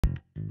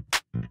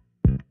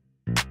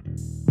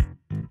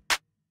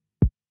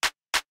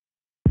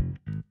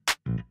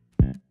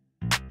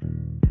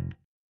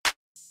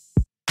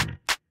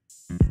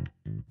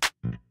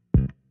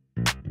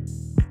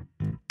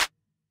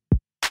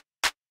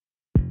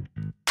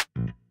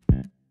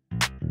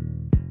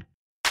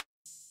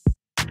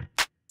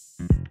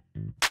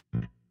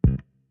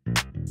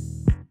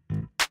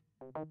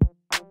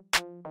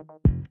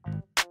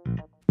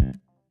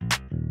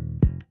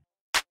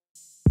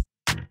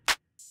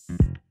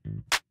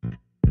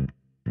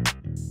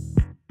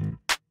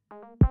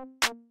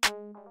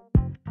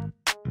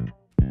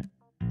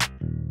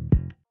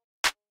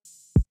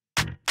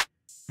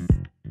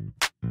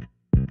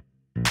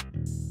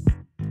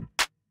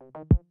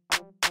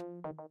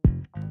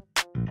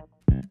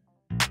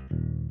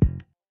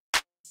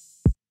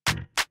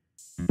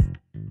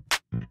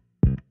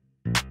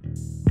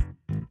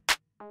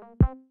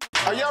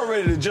Are y'all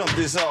ready to jump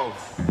this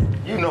off?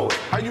 You know it.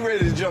 Are you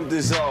ready to jump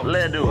this off?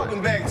 Let's do it.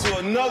 Welcome back to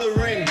another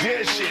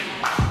rendition.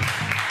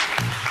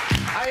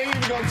 I ain't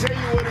even gonna tell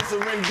you what it's a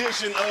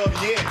rendition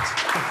of yet.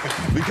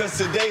 Because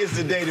today is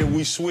the day that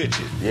we switch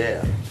it.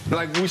 Yeah.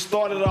 Like, we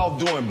started off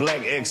doing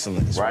black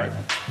excellence. Right.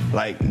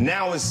 Like,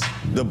 now it's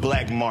the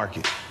black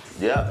market.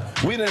 Yeah.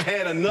 We done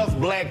had enough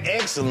black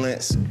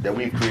excellence. That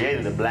we've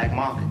created a black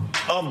market.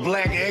 Of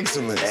black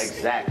excellence.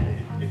 Exactly.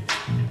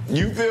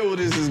 You feel where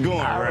this is going,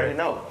 right? I already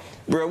know.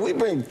 Bro, we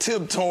been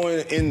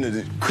tiptoeing into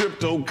the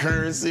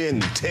cryptocurrency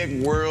and the tech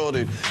world,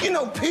 and you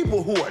know,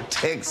 people who are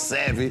tech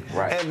savvy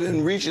have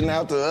been reaching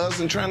out to us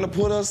and trying to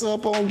put us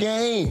up on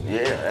game.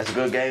 Yeah, that's a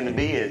good game to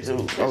be in too.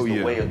 It's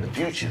the way of the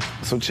future.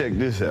 So check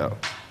this out.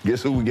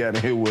 Guess who we got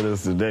in here with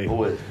us today?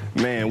 Who is it?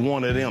 Man,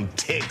 one of them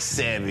tech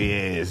savvy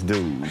ass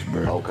dudes,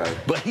 bro. Okay.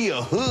 But he a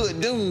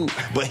hood dude,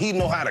 but he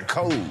know how to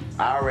code.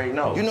 I already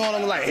know. You know what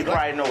I'm like? He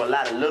probably know a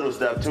lot of little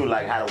stuff too,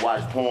 like how to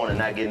watch porn and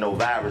not get no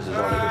viruses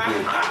on the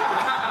computer.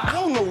 I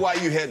don't know why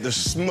you had to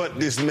smut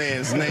this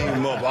man's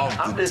name up off the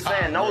top. I'm just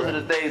saying, those are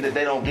the things that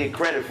they don't get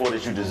credit for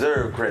that you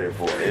deserve credit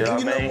for. You know and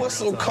you know what's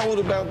so cold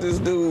about this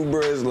dude,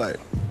 bro? It's like,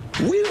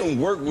 we done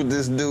worked with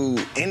this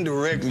dude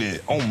indirectly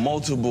on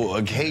multiple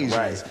occasions.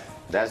 Right.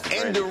 That's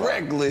the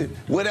indirectly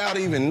without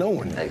even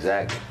knowing it.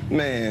 Exactly.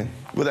 Man,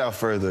 without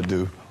further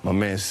ado, my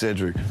man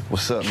Cedric,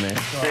 what's up, man?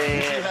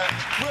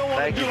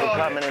 Thank you for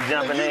coming and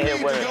jumping in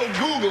here with us.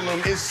 Go Google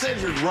him. It's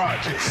Cedric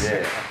Rogers.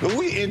 Yeah. But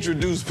we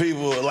introduce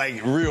people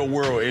like real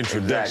world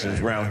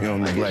introductions around here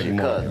on the black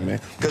market, man.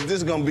 Because this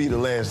is gonna be the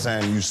last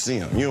time you see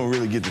him. You don't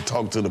really get to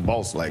talk to the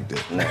boss like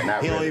that.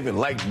 Not he really. don't even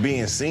like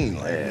being seen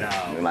like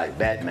that. No. Like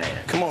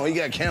Batman. Come on, he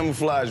got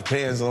camouflage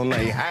pants on there.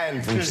 He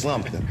hiding from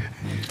something.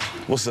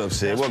 What's up,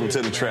 Sid? Welcome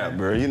to the trap,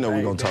 bro. You know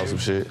we gonna talk some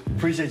shit.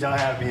 Appreciate y'all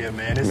having me here,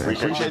 man.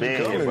 Appreciate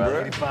you coming,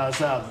 bro. 85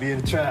 South, be in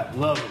the trap.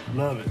 Love it,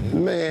 love it.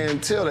 Man,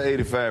 tell the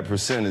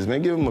 85%ers,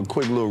 man, give them a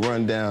quick little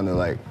rundown of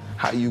like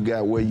how you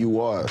got where you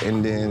are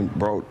and then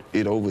brought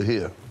it over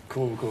here.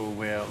 Cool.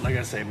 Well, like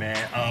I say, man,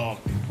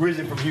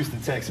 originally from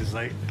Houston, Texas,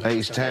 like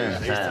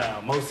H-Town.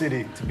 H-Town, Mo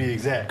City to be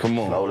exact. Come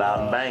on. Roll out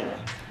and banging.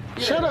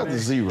 Shout out to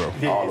Zero.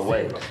 Yeah, all the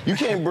way. You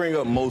can't bring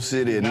up Mo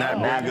City and not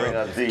bring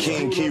up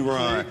King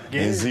Keyron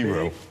and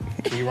Zero.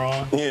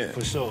 Keyron? Yeah.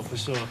 For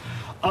sure.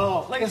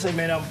 Like I said,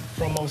 man, I'm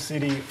from Mo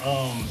City.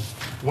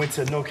 Went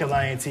to North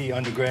Carolina A&T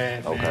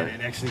undergrad, man,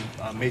 and actually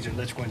majored in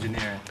electrical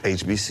engineering.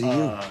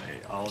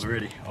 HBCU.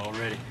 Already.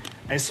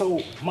 And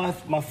so my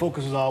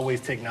focus was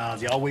always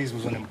technology. I always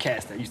was one of them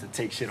cats that used to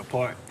take shit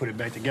apart, put it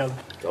back together.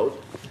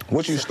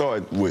 What you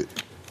started with?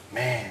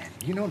 Man,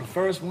 you know the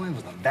first one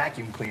was a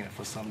vacuum cleaner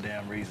for some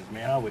damn reason,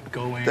 man. I would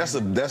go in.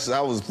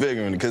 I was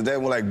figuring, because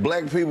that was like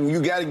black people,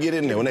 you gotta get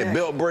in there. When that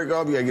belt break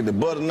off, you gotta get the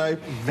butter knife,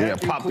 you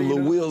gotta pop the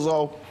little wheels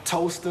off.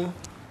 Toaster.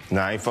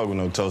 Nah, I ain't fucking with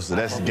no toaster.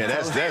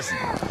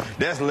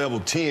 That's level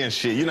 10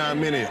 shit. You know how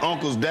many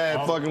uncles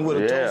died fucking with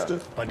a toaster?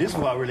 But this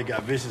one I really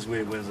got vicious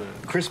with was a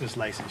Christmas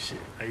license shit.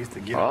 I used to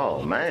get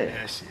man.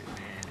 That shit,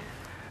 man.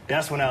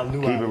 That's when I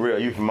knew Keep it real.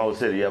 You from Mo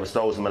City. You ever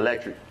stole some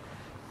electric?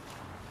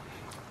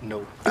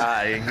 No.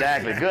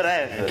 Exactly. Good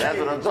answer. That's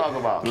what I'm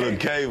talking about. Little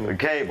cable. The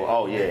cable.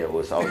 Oh, yeah. It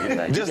was.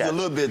 Just a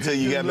little bit till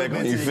you got back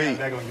on your feet.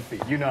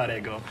 You know how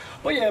that go.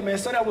 But yeah, man,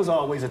 so that was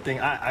always a thing.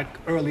 I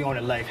early on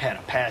in life had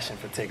a passion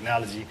for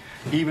technology.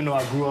 Even though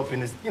I grew up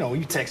in this,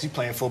 you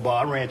playing football.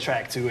 I ran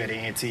track too at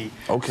A&T.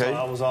 Okay. So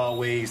I was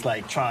always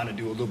like trying to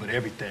do a little bit of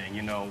everything,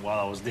 while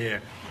I was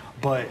there.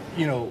 But,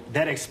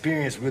 that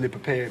experience really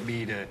prepared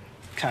me to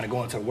kind of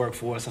go into the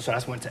workforce. And so I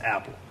just went to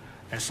Apple.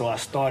 And so I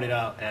started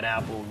out at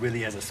Apple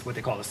really as what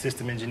they call a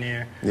system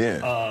engineer.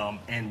 Yeah.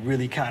 And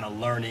really kind of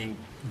learning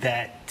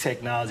that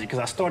technology. Because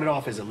I started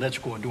off as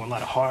electrical and doing a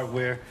lot of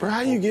hardware. Bro,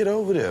 how you get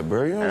over there,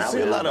 bro? You don't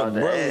see a lot of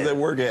brothers that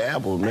work at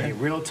Apple, man. Hey,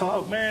 real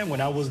talk, man.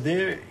 When I was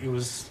there, it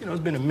was,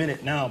 it's been a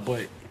minute now,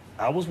 but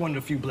I was one of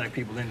the few black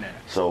people in there.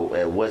 So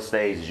at what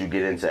stage did you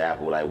get into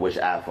Apple? Like, which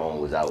iPhone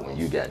was out when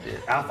you got there?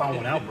 iPhone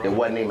went out, bro. It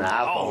wasn't even an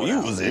iPhone. Oh,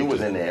 you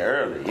was in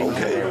there early. You was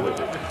in there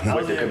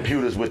with the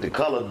computers with the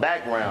colored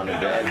background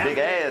and that big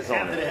ass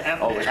on it.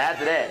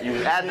 After that. You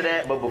was after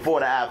that, but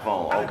before the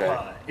iPhone. Okay.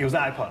 iPod. It was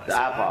iPod. The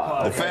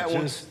iPod. The fat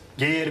one?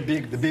 Yeah,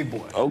 the big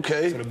boy.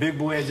 Okay. So the big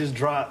boy had just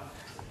dropped.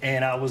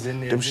 And I was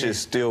in there. Them shit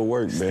still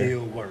work, man.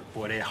 Still work.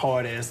 Boy, that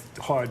hard-ass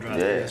hard drive.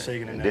 Yeah.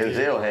 Shaking in there.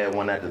 Denzel had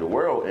one after the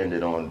world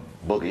ended on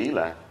Book of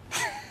Eli.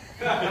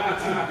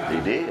 He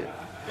did.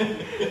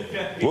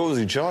 What was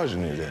he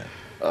charging it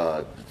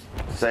at?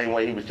 Same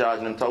way he was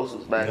charging them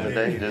toasters back in the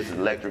day, just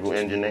electrical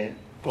engineering.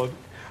 But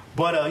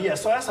But yeah,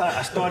 so that's how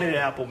I started at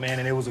Apple, man,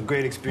 and it was a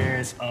great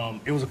experience.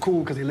 It was cool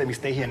because they let me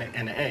stay here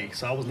in the A.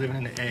 So I was living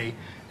in the A,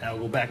 and I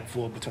would go back and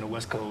forth between the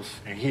West Coast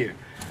and here.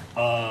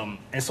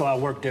 And so I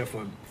worked there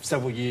for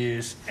several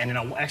years, and then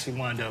I actually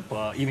wound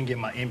up even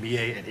getting my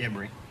MBA at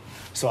Emory.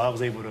 So I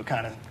was able to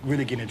kind of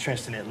really get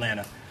entrenched in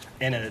Atlanta.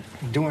 And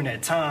during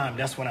that time,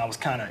 that's when I was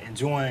kind of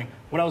enjoying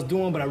what I was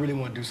doing, but I really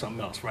wanted to do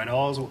something else, right? I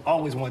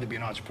always wanted to be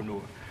an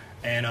entrepreneur.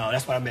 And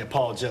that's when I met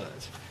Paul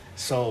Judge.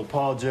 So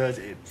Paul Judge,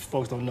 if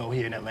folks don't know,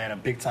 here in Atlanta,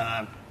 big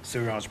time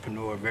serial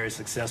entrepreneur, very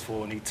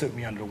successful, and he took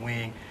me under the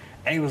wing.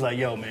 And he was like,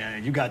 yo,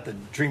 man, you got the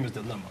dreamer's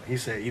dilemma. He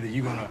said, either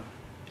you're gonna,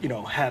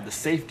 have the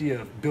safety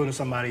of building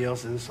somebody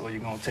else's, or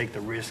you're gonna take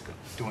the risk of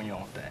doing your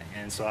own thing.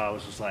 And so I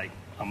was just like,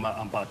 I'm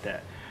about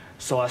that.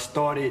 So I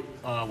started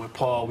with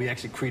Paul. We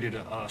actually created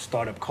a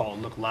startup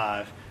called Look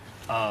Live.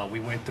 We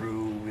went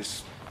through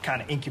this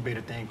kind of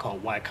incubator thing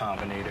called Y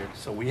Combinator.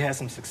 So we had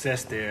some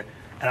success there,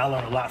 and I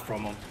learned a lot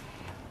from him.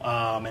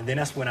 And then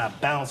that's when I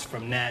bounced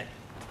from that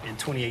in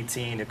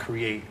 2018 to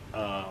create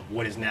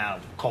what is now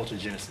Culture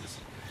Genesis.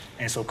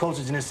 And so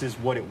Culture Genesis,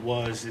 what it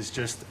was, is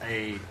just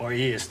or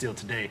is still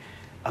today,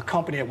 a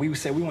company that we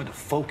said we wanted to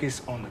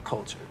focus on the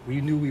culture.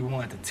 We knew we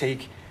wanted to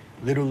take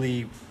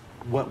literally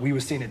what we were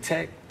seeing in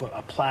tech, but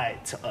apply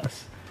it to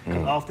us.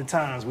 Because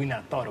oftentimes we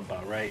not thought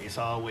about, right? It's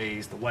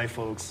always the white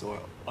folks or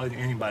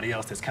anybody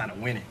else that's kind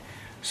of winning.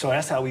 So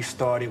that's how we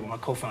started with my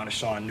co-founder,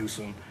 Sean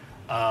Newsom.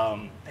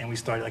 And we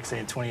started, like I said,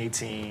 in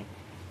 2018.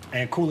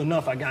 And cool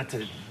enough, I got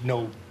to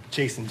know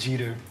Jason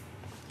Jeter,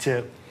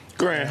 Tip.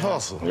 Grand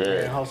Hustle.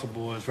 Grand Hustle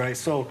boys, right?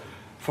 So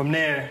from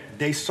there,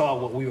 they saw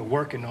what we were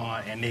working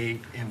on and they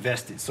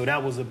invested. So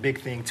that was a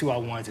big thing too I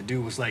wanted to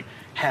do, was like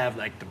have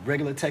like the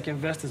regular tech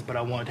investors, but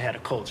I wanted to have a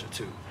culture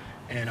too.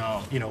 And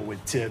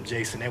with Tip,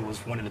 Jason, that was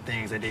one of the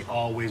things that they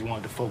always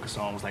wanted to focus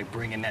on, was like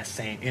bringing that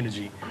same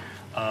energy.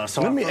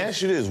 So let me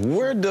ask you this: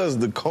 where does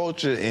the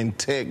culture and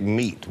tech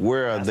meet?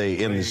 Where are they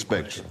in the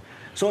spectrum?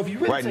 So if you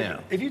really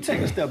if you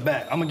take a step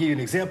back, I'm gonna give you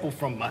an example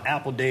from my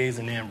Apple days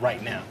and then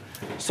right now.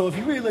 So if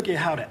you really look at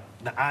how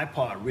the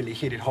iPod really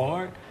hit it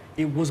hard,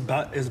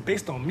 it's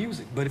based on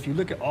music. But if you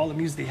look at all the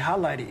music they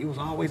highlighted, it was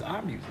always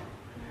our music.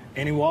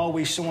 And it was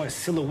always showing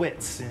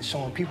silhouettes and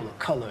showing people of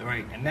color,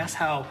 right? And that's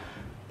how,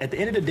 at the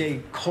end of the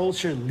day,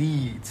 culture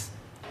leads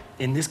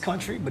in this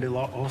country, but it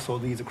also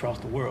leads across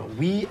the world.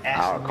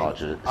 Our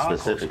culture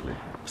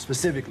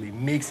specifically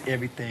makes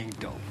everything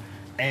dope.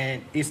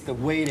 And it's the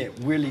way that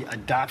really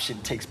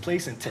adoption takes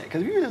place in tech.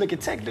 Because if you really look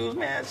at tech dudes,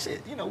 man,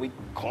 shit, we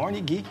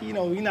corny, geeky,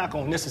 we're not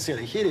gonna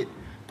necessarily hit it.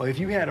 But if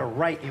you had the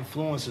right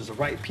influencers, the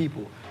right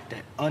people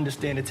that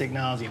understand the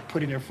technology and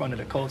put it in front of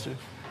the culture,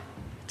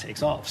 it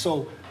takes off.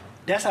 So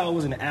that's how it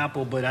was in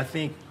Apple. But I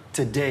think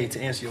today, to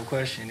answer your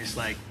question, it's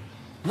like,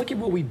 look at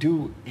what we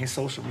do in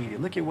social media.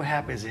 Look at what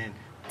happens in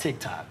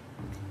TikTok.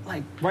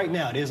 Like right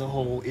now, there's a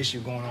whole issue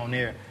going on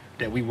there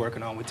that we're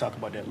working on. We'll talk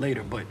about that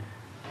later. But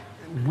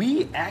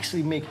we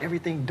actually make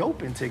everything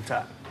dope in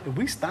TikTok. If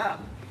we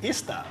stop, it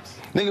stops.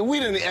 Nigga, we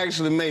done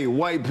actually made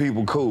white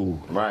people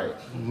cool. Right.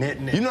 Net.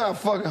 You know how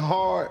fucking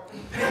hard?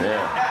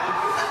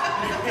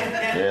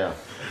 Yeah.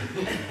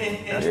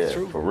 That's the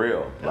truth. For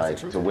real.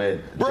 That's like, to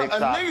where bro,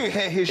 TikTok a nigga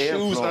had his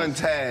shoes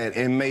untied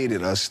and made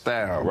it a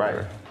style, right?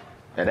 Bro.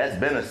 And that's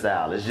been a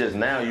style. It's just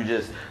now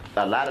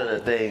a lot of the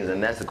things,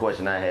 and that's the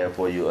question I have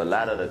for you, a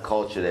lot of the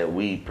culture that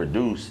we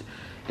produce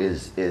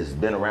is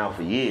been around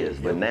for years.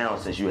 But now,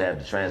 since you have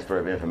the transfer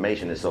of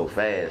information is so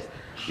fast,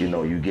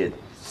 you get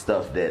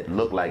stuff that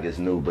look like it's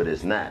new, but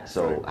it's not.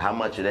 So how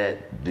much of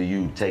that do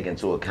you take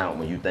into account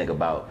when you think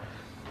about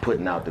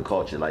putting out the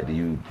culture? Like, do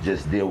you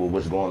just deal with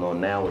what's going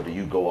on now, or do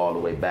you go all the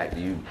way back?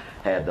 Do you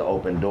have the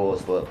open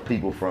doors for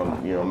people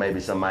from, maybe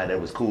somebody that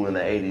was cool in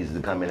the 80s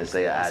to come in and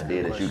say an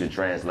idea that you can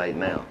translate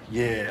now?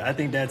 Yeah, I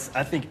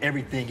think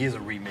everything is a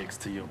remix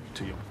to your.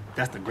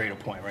 That's the greater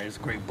point, right? It's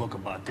a great book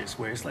about this,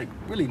 where it's like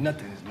really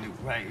nothing is new,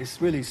 right?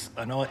 It's really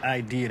an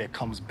idea that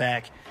comes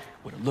back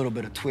with a little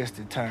bit of twist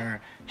and turn.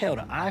 Hell,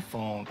 the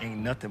iPhone ain't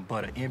nothing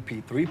but an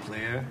MP3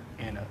 player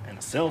and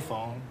a cell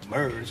phone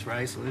merged,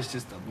 right? So it's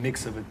just a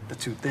mix of the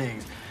two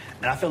things.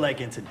 And I feel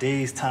like in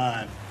today's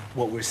time,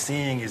 what we're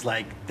seeing is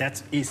like,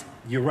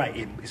 you're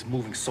right, it's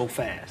moving so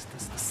fast.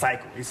 It's the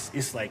cycle,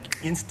 it's like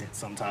instant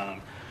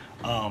sometimes.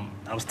 I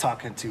was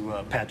talking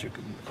to Patrick,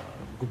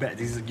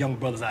 these young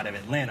brothers out of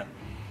Atlanta.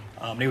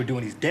 They were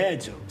doing these dad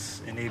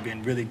jokes, and they've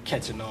been really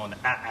catching on,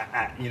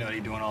 they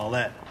doing all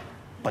that.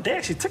 But they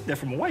actually took that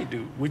from a white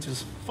dude, which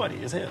is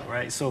funny as hell,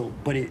 right? So,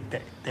 but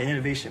that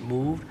innovation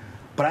moved.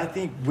 But I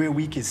think where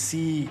we could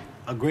see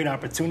a great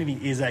opportunity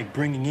is like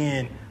bringing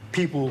in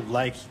people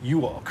like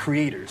you all,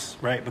 creators,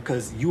 right?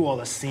 Because you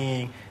all are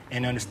seeing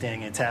and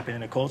understanding and tapping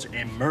into culture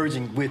and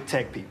merging with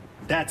tech people.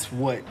 That's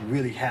what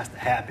really has to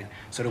happen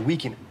so that we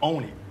can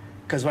own it.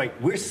 Because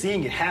we're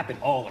seeing it happen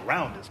all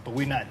around us, but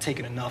we're not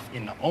taking enough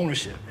in the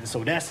ownership. And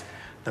so that's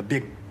the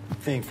big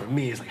thing for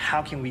me is like,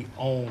 how can we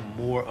own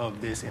more of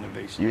this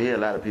innovation? You hear a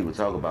lot of people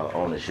talk about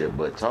ownership,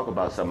 but talk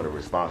about some of the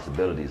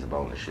responsibilities of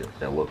ownership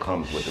and what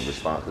comes with the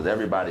response. Because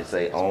everybody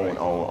say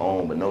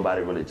own, but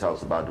nobody really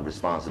talks about the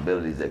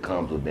responsibilities that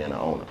comes with being an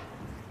owner.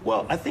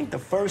 Well, I think the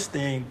first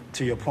thing,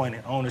 to your point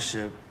in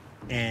ownership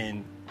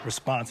and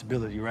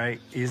responsibility,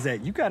 right, is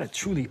that you got to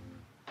truly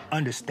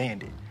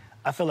understand it.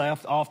 I feel like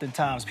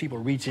oftentimes people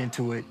reach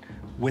into it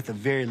with a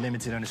very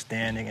limited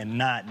understanding and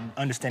not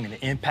understanding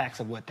the impacts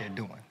of what they're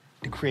doing,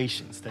 the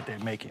creations that they're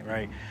making,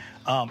 right?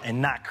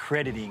 And not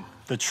crediting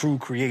the true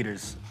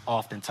creators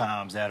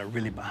oftentimes that are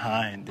really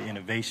behind the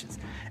innovations.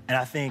 And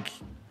I think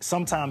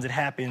sometimes it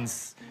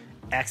happens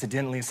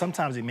accidentally, and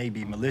sometimes it may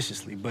be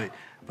maliciously, but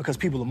because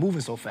people are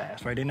moving so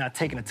fast, right? They're not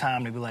taking the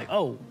time to be like,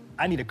 oh,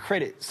 I need to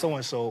credit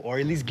so-and-so or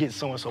at least get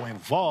so-and-so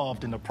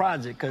involved in the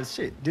project because,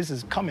 shit, this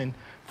is coming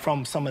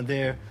from some of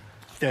their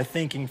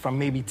thinking from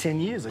maybe 10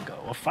 years ago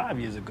or 5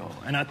 years ago.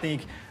 And I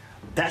think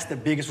that's the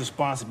biggest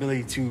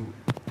responsibility to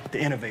the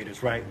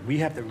innovators, right? We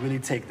have to really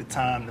take the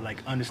time to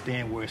like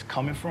understand where it's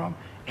coming from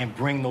and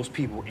bring those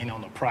people in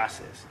on the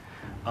process.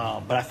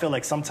 But I feel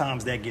like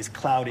sometimes that gets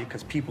clouded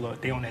because people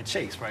they on that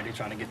chase, right? They're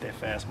trying to get that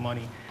fast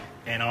money,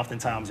 and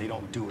oftentimes they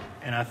don't do it.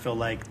 And I feel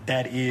like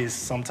that is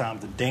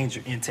sometimes the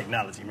danger in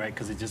technology, right?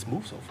 Because it just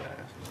moves so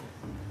fast.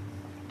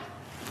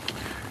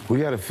 We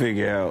got to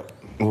figure out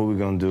what we're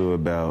going to do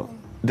about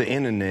the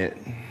internet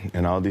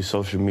and all these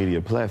social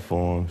media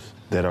platforms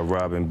that are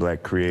robbing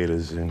black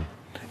creators and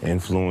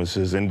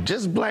influencers and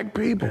just black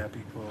people. Bad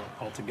people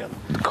altogether.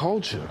 The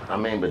culture. I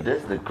mean, but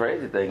the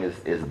crazy thing is,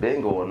 it's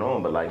been going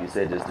on, but like you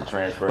said, just the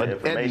transfer of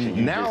information,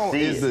 you now just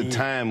see is the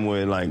time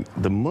where like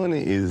the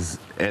money is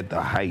at the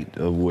height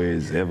of where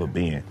it's ever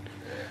been.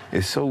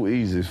 It's so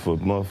easy for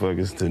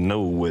motherfuckers to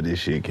know where this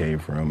shit came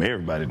from.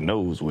 Everybody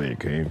knows where it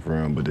came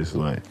from, but it's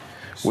like,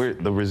 where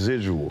the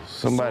residuals?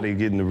 Somebody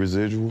getting the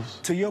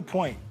residuals? To your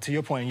point,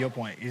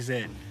 is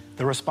that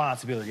the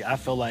responsibility. I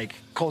feel like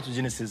Culture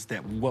Genesis,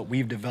 that what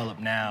we've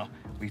developed now,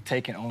 we've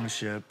taken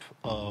ownership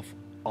of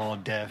all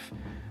deaf.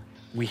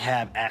 We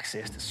have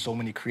access to so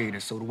many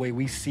creators. So the way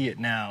we see it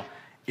now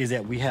is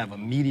that we have a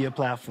media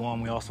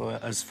platform. We also,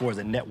 as far as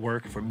a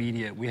network for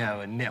media, we have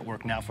a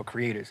network now for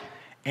creators.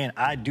 And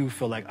I do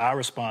feel like our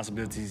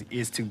responsibility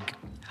is to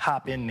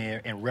hop in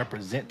there and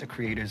represent the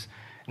creators,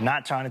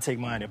 not trying to take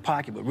money in their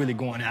pocket, but really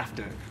going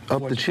after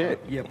up the check.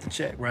 Yeah, up the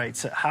check, right?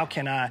 So how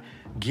can I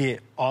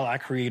get all our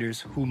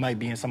creators who might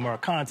be in some of our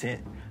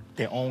content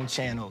their own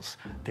channels,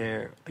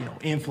 their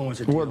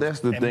influencer deals? Well,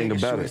 that's the thing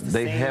about it.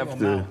 They have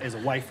to, as a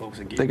white folks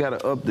again. They got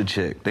to up the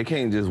check. They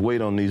can't just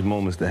wait on these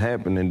moments to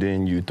happen and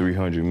then you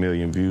 300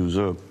 million views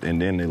up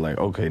and then they're like,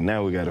 okay,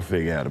 now we got to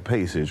figure out a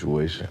pay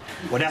situation.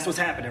 Well, that's what's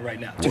happening right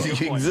now.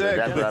 Exactly.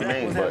 That's what I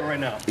mean. What's happening right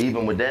now.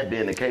 Even with that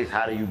being the case,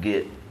 how do you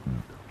get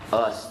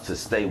us to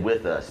stay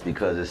with us?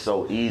 Because it's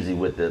so easy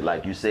with it.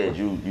 Like you said,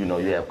 you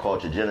have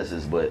Culture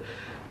Genesis, but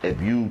if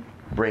you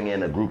bring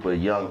in a group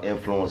of young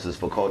influencers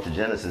for Culture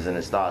Genesis and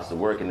it starts to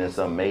work and then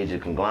some major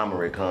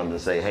conglomerate comes and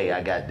say, hey,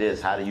 I got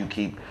this, how do you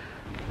keep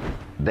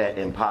that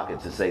in pocket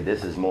to say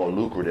this is more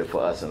lucrative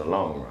for us in the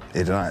long run?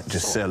 It's not,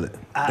 just sell it.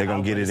 They're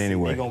going to get it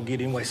anyway. They're going to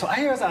get it anyway. So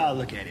here's how I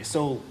look at it.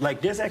 So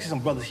like there's actually some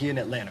brothers here in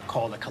Atlanta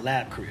called a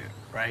collab career,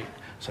 right?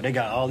 So they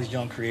got all these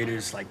young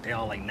creators, like they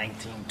all like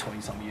 19,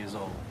 20 something years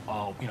old,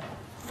 all,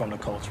 from the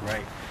culture,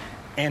 right?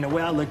 And the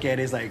way I look at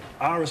it is like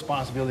our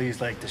responsibility is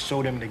like to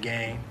show them the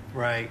game,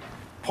 right?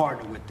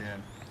 Partner with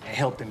them and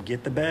help them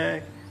get the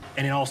bag,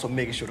 and then also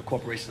making sure the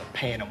corporations are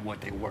paying them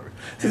what they worth.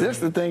 See, that's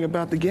the thing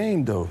about the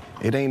game, though.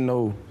 It ain't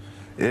no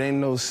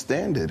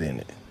standard in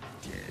it.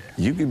 Yeah.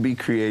 You could be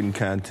creating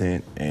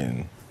content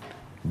and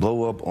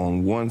blow up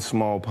on one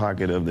small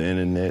pocket of the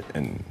internet,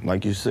 and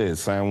like you said,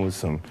 sign with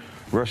some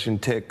Russian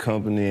tech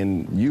company,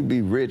 and you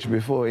be rich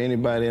before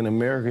anybody in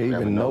America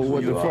even know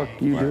what the fuck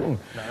you doing.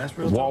 No, that's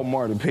real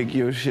Walmart to pick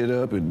your shit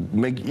up and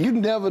make you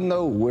never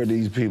know where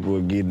these people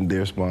are getting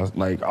their sponsors.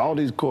 Like all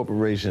these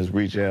corporations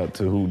reach out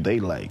to who they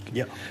like.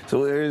 Yep.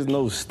 So there is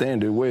no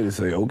standard way to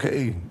say,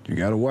 okay, you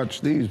got to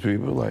watch these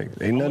people. Like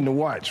ain't nothing to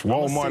watch.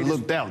 Walmart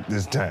looked out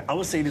this time. I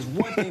would say there's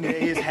one thing that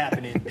is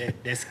happening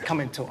that's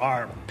coming to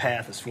our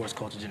path as far as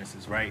Culture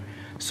Genesis, right?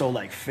 So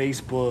like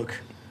Facebook,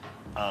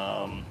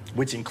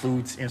 which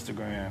includes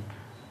Instagram,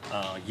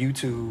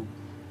 YouTube,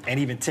 and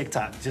even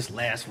TikTok just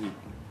last week,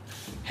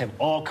 have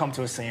all come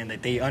to us saying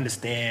that they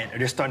understand, or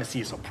they're starting to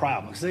see it's a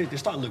problem. So they're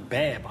starting to look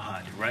bad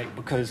behind it, right?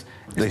 Because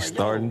they like,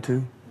 starting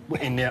to?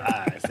 In their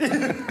eyes.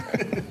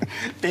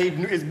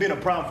 It's been a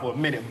problem for a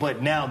minute,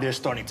 but now they're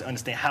starting to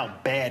understand how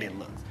bad it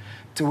looks.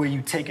 To where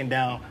you taking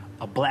down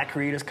a black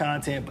creator's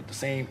content, but the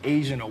same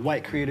Asian or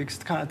white creator's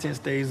content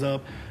stays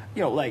up.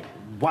 Like,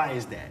 why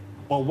is that?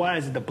 Or why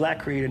is it the black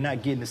creator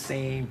not getting the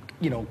same,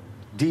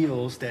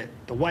 deals that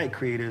the white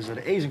creators or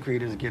the Asian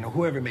creators are getting, or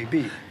whoever it may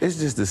be? It's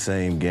just the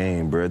same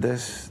game, bro.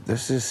 That's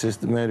just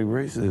systematic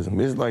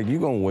racism. It's like you're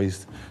gonna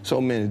waste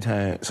so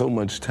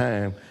much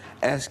time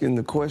asking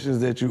the questions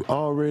that you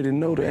already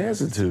know the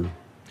answer to.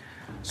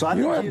 So I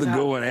You think don't have to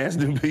go and ask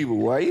them people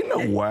why. You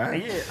know why.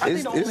 Yeah, I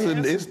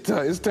think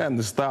It's time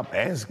to stop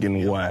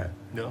asking why.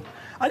 No.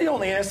 I think the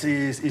only answer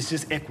is it's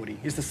just equity.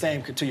 It's the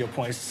same, to your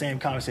point, it's the same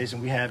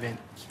conversation we have in,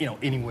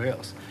 anywhere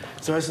else.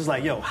 So it's just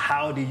like,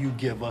 how do you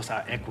give us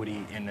our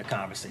equity in the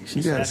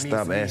conversation? You gotta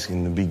stop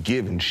asking to be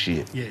given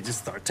shit. Yeah,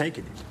 just start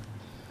taking it.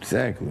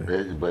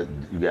 Exactly. But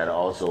you gotta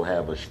also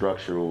have a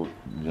structural,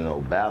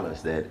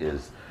 balance that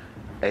is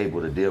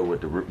able to deal with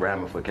the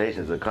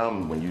ramifications that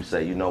come when you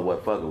say, you know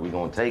what, fuck it, we're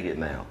gonna take it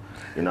now.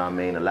 You know what I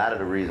mean? A lot of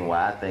the reason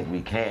why I think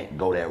we can't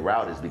go that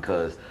route is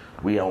because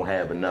we don't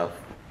have enough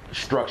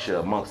structure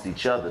amongst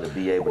each other to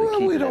be able to keep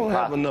it in we don't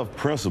have pocket. enough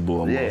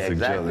principle amongst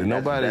each other.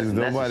 Nobody's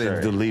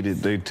deleted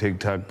their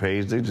TikTok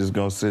page. They just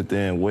gonna sit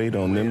there and wait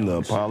on them to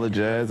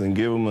apologize and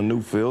give them a new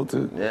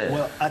filter. Yeah.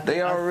 Well,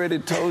 they already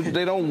told you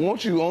they don't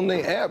want you on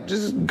their app.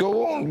 Just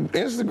go on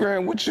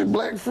Instagram with your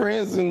black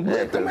friends and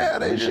let them have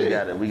that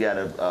shit. We got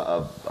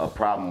a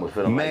problem with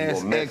feeling like you're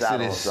gonna miss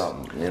out on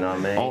something. You know what I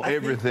mean? On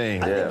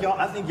everything.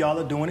 I think y'all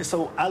are doing it.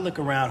 So I look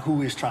around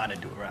who is trying to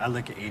do it, right? I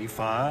look at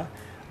 85.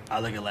 I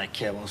look at like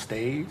Kev on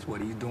stage,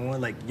 what he's doing.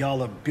 Like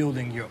y'all are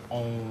building your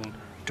own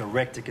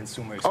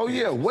direct-to-consumer experience. Oh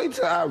yeah, wait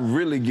till I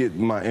really get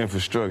my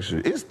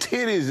infrastructure. It's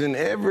titties in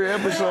every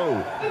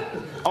episode.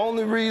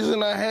 Only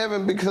reason I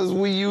haven't because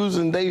we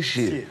using they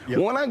shit. Yep.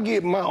 When I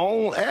get my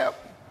own app,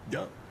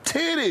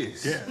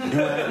 titties.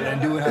 Yeah,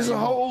 do it. It's a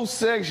whole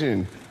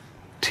section.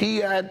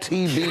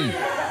 TITB,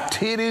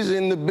 titties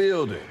in the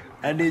building.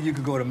 And then you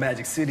could go to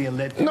Magic City and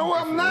let. No,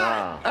 I'm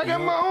not. I got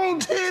my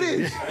own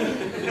titties.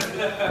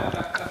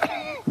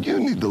 You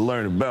need to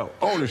learn about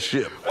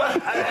ownership.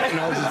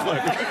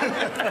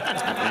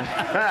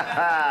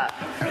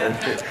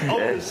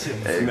 Ownership.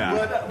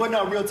 But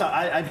no, real talk.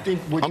 I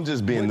think. I'm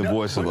just being the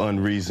voice of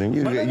unreason.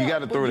 You got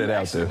to throw that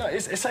out there. No,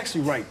 it's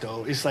actually right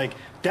though. It's like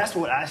that's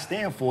what I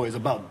stand for. Is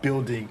about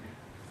building,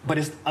 but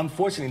it's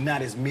unfortunately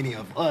not as many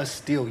of us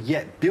still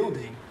yet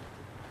building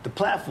the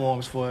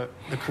platforms for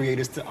the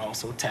creators to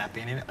also tap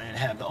in and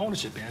have the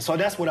ownership in. So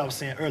that's what I was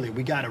saying earlier.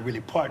 We got to really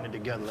partner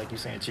together, like you're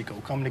saying,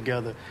 Chico, come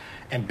together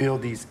and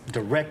build these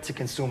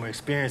direct-to-consumer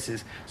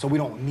experiences so we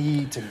don't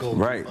need to go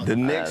right. The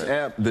next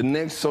app, the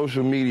next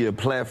social media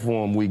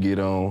platform we get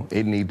on,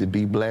 it need to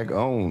be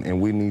black-owned, and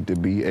we need to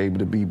be able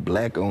to be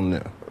black on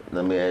there.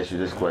 Let me ask you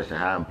this question.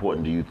 How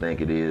important do you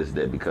think it is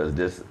that because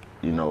this,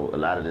 a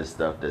lot of this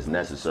stuff that's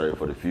necessary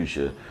for the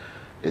future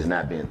is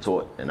not being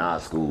taught in our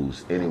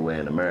schools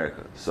anywhere in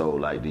America. So,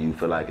 like, do you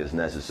feel like it's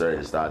necessary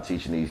to start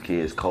teaching these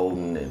kids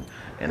coding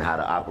and how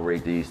to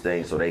operate these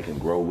things so they can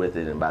grow with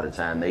it, and by the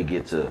time they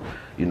get to,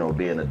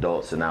 being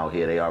adults and out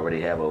here, they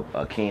already have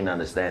a keen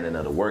understanding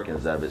of the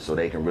workings of it so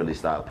they can really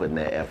start putting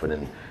that effort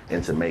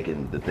into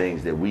making the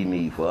things that we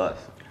need for us?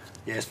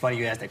 Yeah, it's funny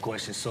you asked that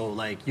question. So,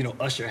 like,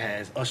 Usher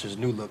has Usher's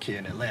New Look here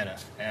in Atlanta,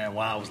 and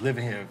while I was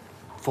living here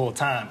full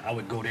time, I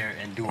would go there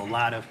and do a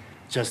lot of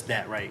just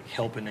that, right?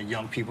 Helping the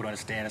young people to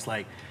understand. It's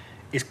like,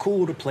 it's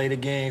cool to play the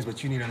games,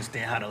 but you need to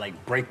understand how to,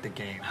 like, break the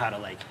game, how to,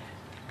 like,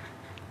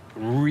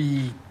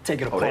 take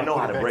it apart. Oh, they know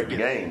how to break the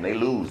game. They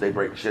lose, they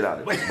break the shit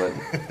out of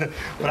it.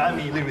 But I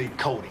mean literally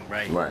coding,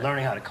 right?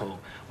 Learning how to code.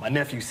 My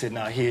nephew sitting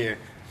out here,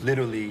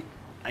 literally,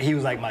 he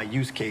was like my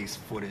use case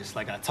for this.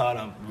 Like, I taught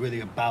him really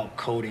about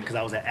coding because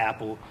I was at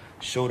Apple,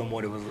 showed him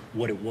what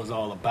it was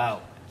all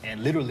about.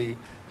 And literally,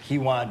 he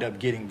wound up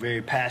getting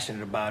very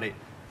passionate about it,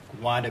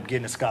 wound up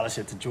getting a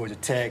scholarship to Georgia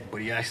Tech, but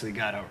he actually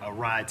got a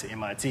ride to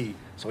MIT.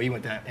 So he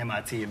went to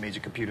MIT and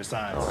majored computer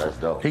science. Oh, that's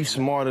dope. He's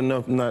smart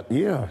enough he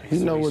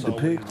know what to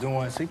pick.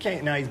 Doing. So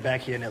now he's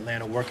back here in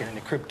Atlanta working in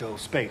the crypto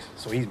space.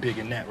 So he's big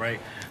in that, right?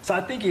 So I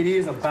think it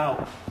is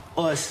about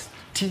us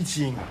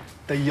teaching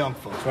the young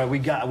folks, right?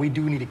 We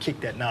do need to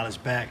kick that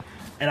knowledge back.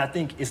 And I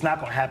think it's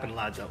not gonna happen a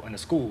lot in the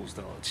schools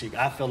though, Chick.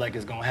 I feel like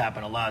it's gonna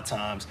happen a lot of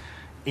times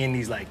in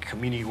these like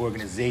community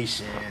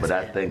organizations. But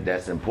I think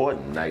that's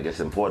important. Like, it's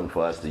important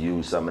for us to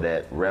use some of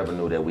that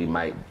revenue that we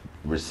might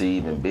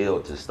receive and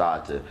build to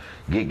start to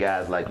get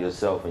guys like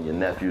yourself and your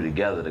nephew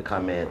together to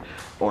come in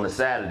on a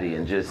Saturday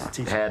and just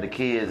have the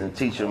kids and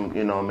teach them,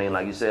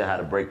 like you said, how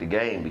to break the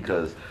game,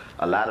 because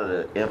a lot of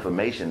the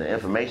information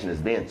is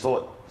being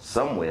taught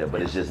somewhere,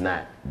 but it's just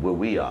not where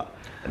we are.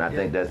 And I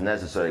think that's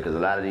necessary because a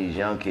lot of these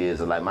young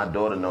kids are like, my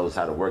daughter knows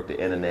how to work the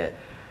internet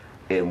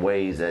in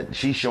ways that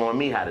she's showing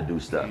me how to do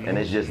stuff, and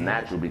it's just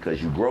natural because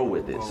you grow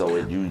with it. So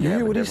you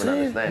have a different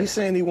understanding. He's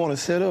saying he want to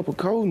set up a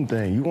coding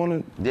thing. You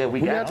want to? Yeah, we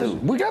got to.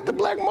 We got the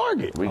black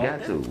market. We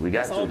got to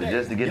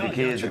just to get the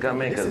kids to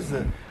come in. This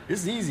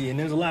is easy, and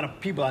there's a lot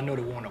of people I know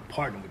that want to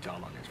partner with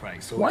y'all on this,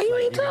 right? So why you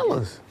ain't tell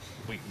us?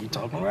 We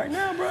talking right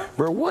now, bro.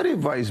 Bro, what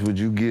advice would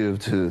you give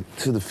to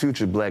the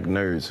future black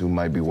nerds who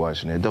might be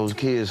watching it? Those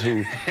kids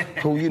who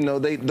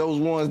those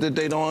ones that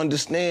they don't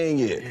understand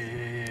yet.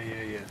 Yeah.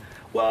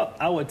 Well,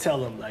 I would tell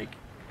them, like,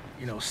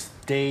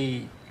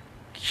 stay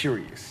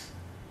curious,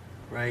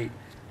 right?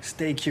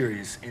 Stay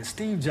curious. And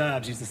Steve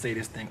Jobs used to say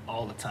this thing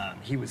all the time.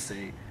 He would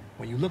say,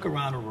 when you look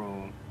around a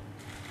room,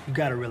 you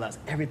got to realize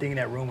everything in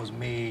that room was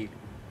made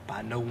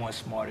by no one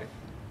smarter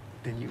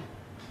than you.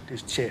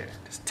 This chair,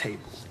 this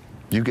table.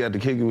 You got to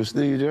kick it with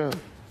Steve Jobs?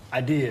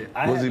 I did.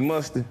 Was he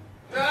musty?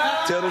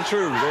 Tell the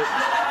truth.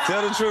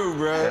 Tell the truth,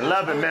 bro. In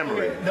loving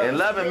memory. In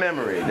loving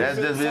memory. That's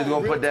just, we're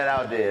going to put that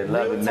out there. In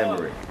loving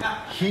memory.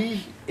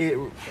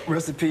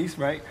 Rest in peace,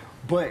 right?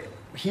 But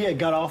he had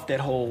got off that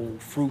whole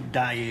fruit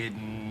diet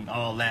and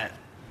all that.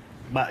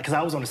 Because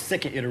I was on the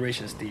second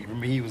iteration of Steve.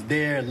 Remember, he was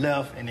there,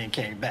 left, and then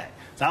came back.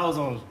 So I was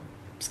on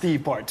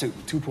Steve Part 2,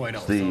 2.0.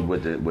 Steve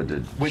with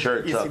the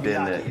shirt tucked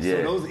in there. Yeah.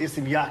 So those are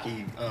Issey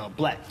Miyake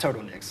black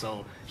turtlenecks.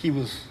 So he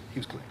was clean. He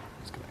was clean.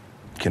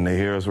 Can they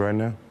hear us right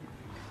now?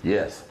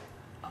 Yes.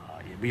 Yeah,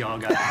 we all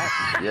got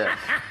it. Yes.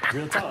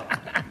 Real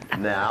talk.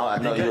 Now, I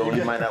know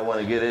you might not want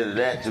to get into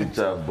that too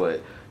tough,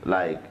 but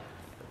like,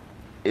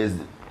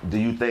 do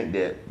you think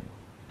that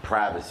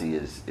privacy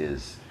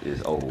is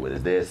over with?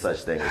 Is there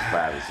such thing as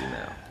privacy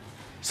now?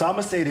 So I'm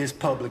gonna say this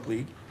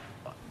publicly.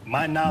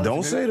 My knowledge.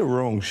 Don't say the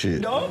wrong shit.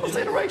 No, I'm gonna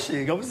say the right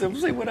shit. I'm gonna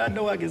say what I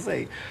know I can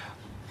say.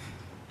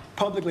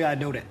 Publicly, I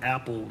know that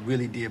Apple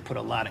really did put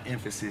a lot of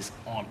emphasis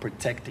on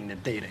protecting the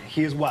data.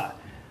 Here's why.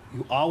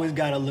 You always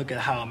gotta look at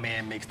how a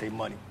man makes their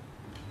money.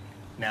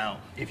 Now,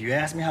 if you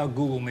ask me how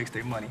Google makes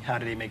their money, how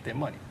do they make their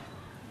money?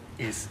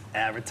 It's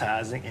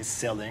advertising and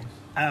selling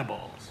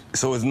eyeballs.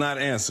 So it's not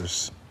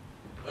answers.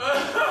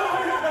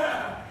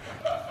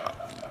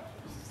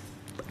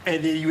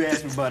 And then you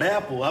asked me about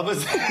Apple. I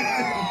was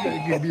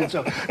give me a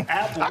trouble.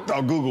 Apple. I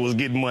thought Google was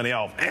getting money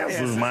off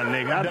answers, my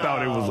nigga. I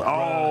thought it was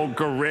all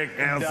correct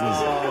answers.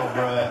 No,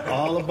 bro.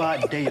 All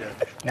about data.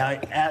 Now,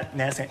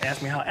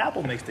 ask me how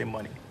Apple makes their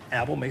money.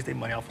 Apple makes their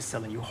money off of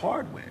selling you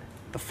hardware,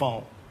 the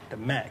phone, the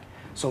Mac.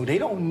 So they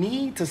don't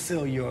need to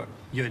sell your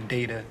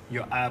data,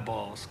 your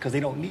eyeballs, because they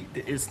don't need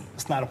it's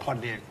not a part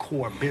of their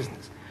core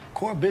business.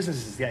 Core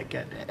business is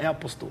got the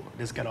Apple Store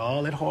that's got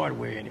all that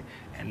hardware in it,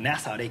 and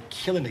that's how they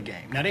killing the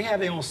game. Now they have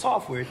their own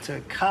software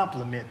to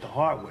complement the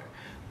hardware,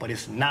 but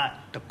it's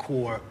not the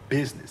core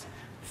business.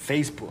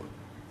 Facebook,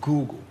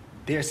 Google,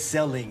 they're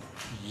selling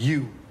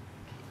you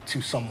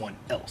to someone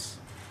else.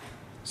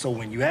 So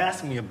when you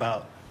ask me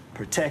about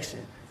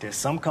protection, there's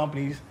some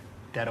companies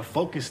that are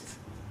focused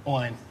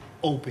on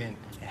open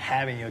and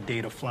having your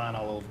data flying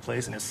all over the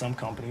place, and there's some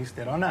companies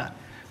that are not.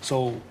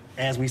 So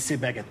as we sit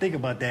back and think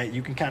about that,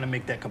 you can kind of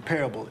make that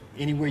comparable.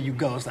 Anywhere you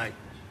go, it's like,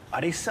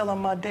 are they selling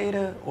my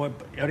data, or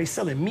are they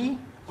selling me,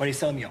 or are they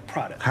selling me a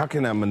product? How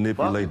can I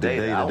manipulate the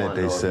data that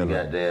they sell?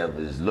 Goddamn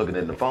is looking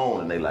at the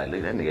phone and they like,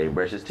 look, that nigga ain't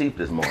brushed his teeth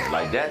this morning.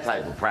 Like that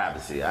type of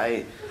privacy.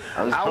 I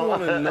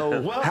want to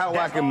know how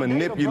I can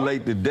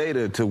manipulate the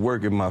data to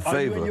work in my favor.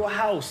 Are you in your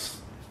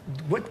house?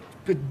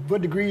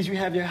 What degrees you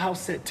have your house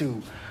set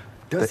to?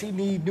 Does he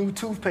need new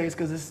toothpaste?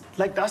 Because it's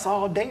like, that's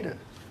all data.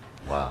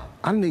 Wow.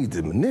 I need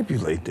to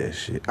manipulate that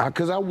shit.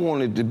 Because I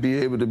wanted to be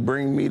able to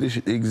bring me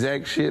the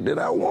exact shit that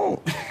I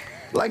want.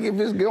 Like if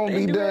it's going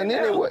to be done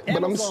anyway.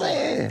 But I'm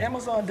saying.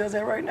 Amazon does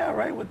that right now,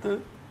 right? With the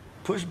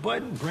push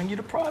button, bring you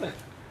the product.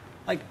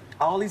 Like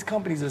all these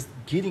companies are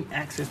getting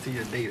access to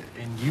your data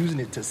and using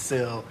it to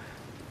sell.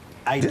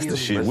 This the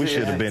shit we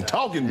should have been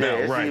talking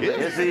about, right?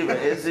 It's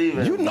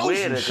even you know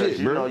weirder some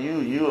shit, bro.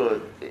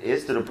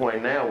 It's to the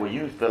point now where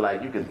you feel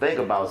like you can think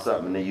about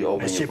something and then you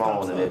open your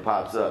phone and it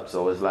pops up.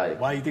 So it's like,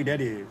 why do you think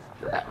that is?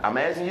 I'm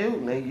asking you,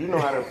 nigga. You know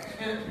how to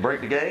break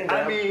the game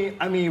down.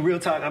 I mean, real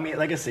talk. I mean,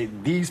 like I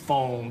said, these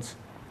phones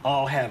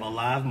all have a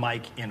live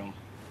mic in them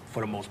for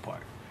the most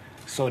part.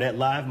 So that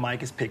live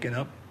mic is picking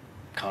up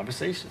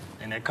conversation,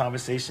 and that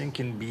conversation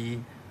can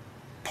be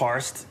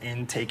parsed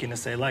and taken to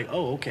say like,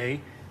 oh, okay.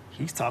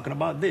 He's talking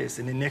about this,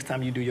 and then next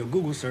time you do your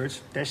Google search,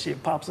 that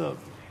shit pops up.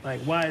 Like,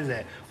 why is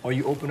that? Or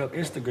you open up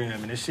Instagram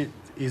and this shit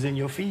is in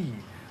your feed.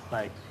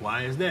 Like,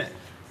 why is that?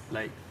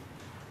 Like,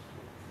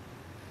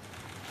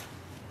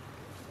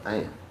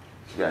 damn, you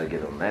gotta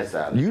get on that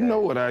side. You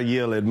know what I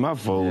yell at my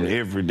phone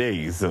every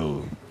day,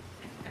 so.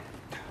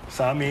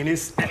 So I mean,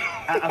 it's.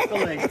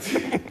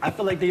 I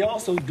feel like they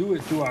also do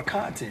it through our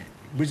content,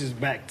 which is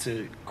back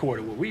to core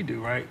to what we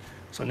do, right?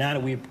 So now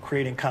that we're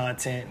creating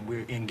content,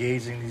 we're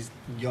engaging these,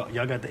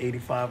 y'all got the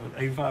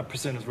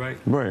 85%ers, right?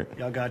 Right.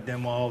 Y'all got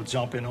them all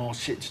jumping on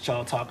shit that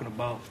y'all talking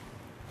about.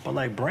 But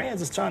like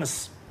brands is trying to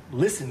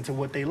listen to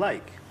what they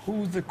like.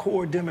 Who's the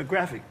core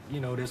demographic,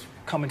 that's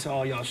coming to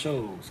all y'all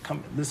shows,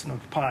 come listen to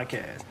the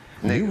podcast?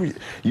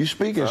 You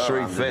speaking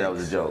straight facts. That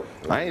was a joke.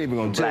 I ain't even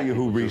gonna tell you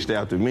who reached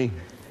out to me.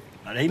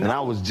 They know. And I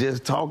was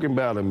just talking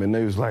about them, and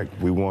they was like,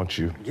 we want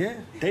you. Yeah,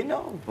 they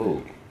know.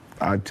 Ooh.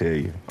 I tell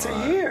you.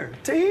 To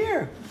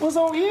hear. What's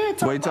on here?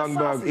 What you talking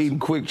about eating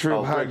Quick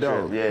Trip hot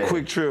dog? Yeah.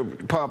 Quick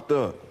Trip popped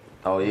up.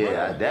 Oh,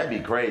 yeah, that'd be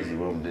crazy.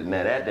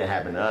 Now, that didn't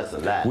happen to us a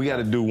lot. We got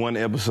to do one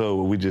episode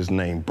where we just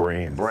name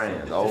brands.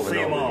 Brands, over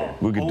and over again.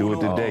 We could do it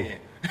today.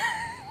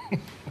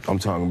 I'm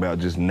talking about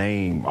just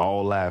name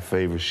all our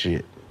favorite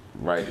shit.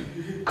 Right.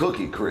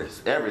 Cookie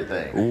Crisp,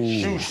 everything.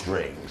 Ooh.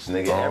 Shoestrings,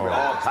 nigga,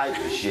 all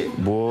types of shit.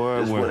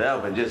 Boy. Just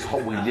whatever. Just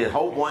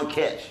hope one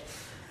catch.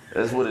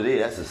 That's what it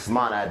is. That's a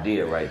smart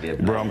idea right there.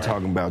 Bro, I'm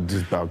talking about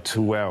just about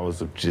 2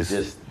 hours of just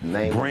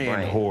brand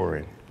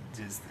whoring.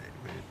 Just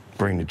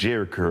bring the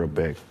Jerry curl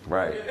back.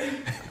 Right.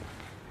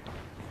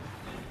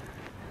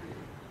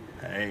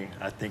 Hey,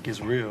 I think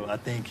it's real. I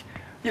think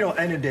you know,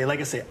 end of the day, like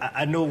I said,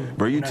 I know.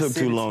 Bro, you took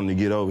too long to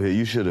get over here.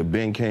 You should have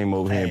came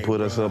over here and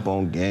put us up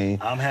on game.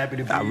 I'm happy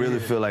to be I really here.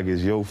 feel like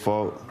it's your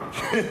fault.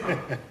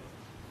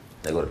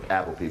 They go to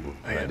Apple people.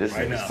 Like, this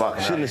right nigga's now.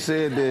 fucking Shouldn't have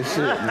said that shit,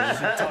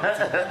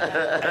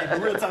 man. Hey,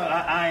 but real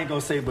time, I ain't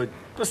gonna say, but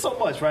so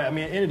much, right? I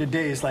mean, at the end of the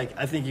day, it's like,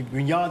 I think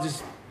when y'all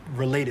just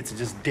relate it to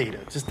just data,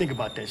 just think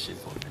about that shit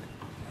for a minute.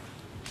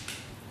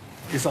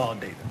 It's all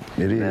data.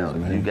 It is, Now,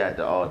 man. you got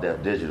the all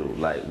deaf digital.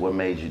 Like, what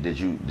made you? Did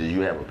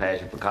you have a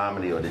passion for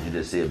comedy, or did you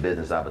just see a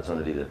business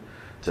opportunity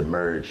to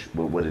merge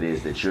with what it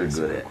is that you're That's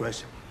a good good at?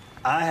 question.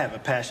 I have a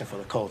passion for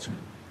the culture.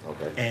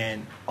 Okay.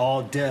 And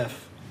all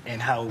deaf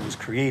and how it was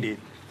created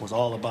was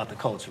all about the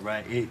culture,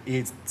 right?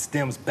 It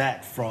stems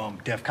back from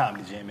Def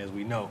Comedy Jam, as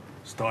we know,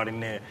 starting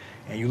there.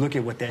 And you look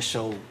at what that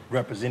show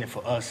represented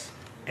for us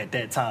at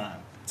that time,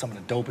 some of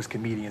the dopest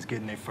comedians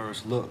getting their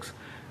first looks.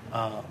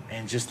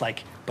 And just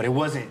like, but it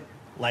wasn't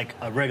like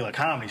a regular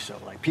comedy show.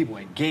 Like, people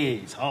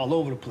engaged all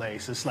over the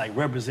place. It's like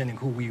representing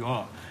who we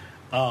are.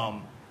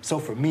 So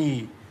for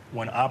me,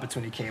 when the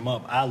opportunity came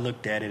up, I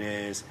looked at it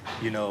as,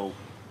 you know,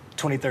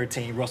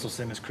 2013, Russell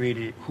Simmons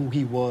created who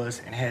he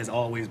was and has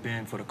always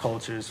been for the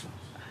cultures.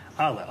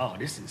 I was like, oh,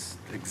 this is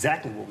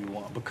exactly what we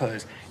want,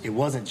 because it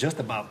wasn't just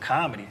about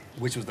comedy,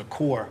 which was the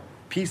core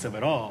piece of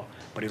it all,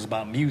 but it was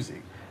about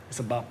music. It's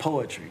about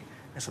poetry.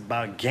 It's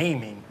about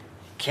gaming,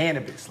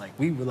 cannabis. Like,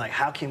 we were like,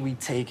 how can we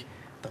take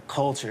the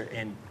culture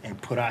and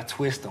put our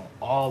twist on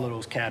all of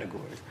those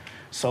categories?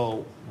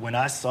 So when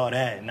I saw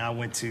that and I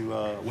went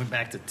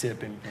back to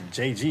Tip and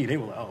JG, they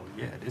were like, oh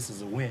yeah, this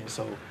is a win.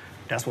 So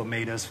that's what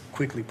made us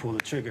quickly pull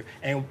the trigger.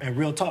 And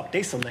real talk,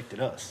 they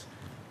selected us.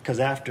 Because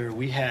after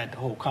we had the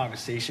whole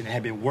conversation and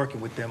had been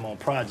working with them on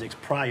projects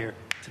prior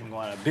to them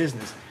going out of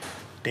business,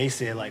 they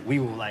said, like, we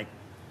will like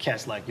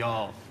cats like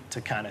y'all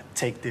to kind of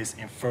take this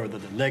and further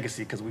the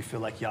legacy, because we feel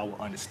like y'all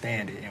will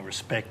understand it and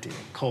respect it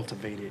and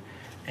cultivate it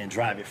and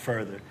drive it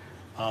further.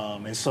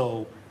 And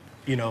so,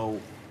 you know,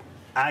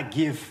 I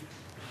give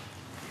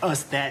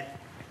us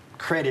that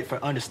credit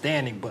for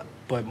understanding,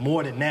 but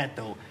more than that,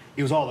 though,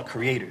 it was all the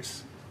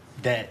creators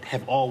that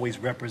have always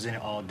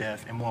represented all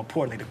deaf, and more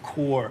importantly, the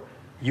core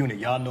unit.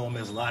 Y'all know them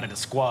as a lot of the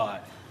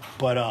squad,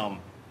 but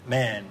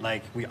man,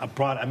 like,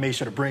 I made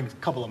sure to bring a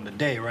couple of them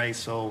today, right?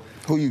 So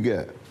Who you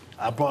got?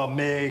 I brought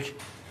Meg,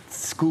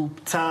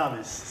 Scoop,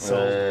 Thomas.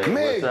 So Hey,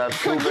 Meg, what's up,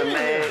 Scoop and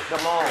Meg?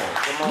 Come on,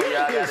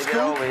 y'all got to get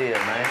over here,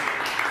 man.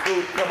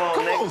 Scoop, come on,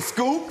 Come Nick. on,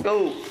 Scoop.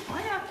 Scoop.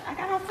 I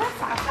got on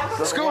flip-flops.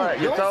 So Scoop, what?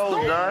 Your toes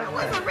I done.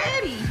 wasn't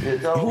ready. Your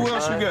toes Who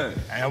else you done. got?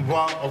 and I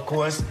brought, of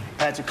course,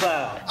 Patrick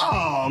Cloud.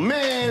 Oh,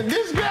 man,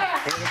 this guy.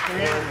 What's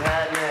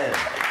happening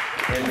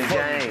in the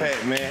game?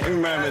 Pat, man, you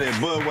remember that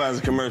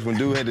Budweiser commercial when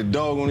dude had the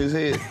dog on his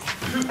head?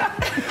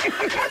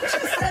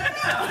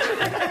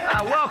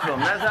 Welcome.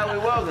 That's how we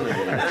welcome you.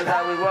 That's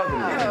how we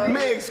welcome you.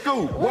 Meg,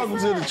 Scoop, welcome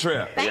to the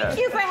trap. Thank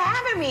you for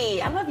having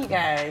me. I love you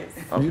guys.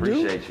 I You do?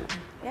 appreciate you.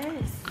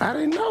 Yes. I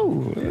didn't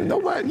know.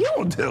 Nobody, you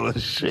don't tell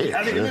us shit.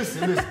 I mean,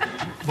 listen.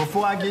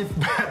 Before I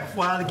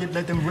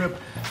let them rip.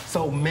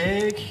 So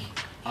Meg,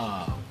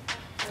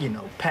 you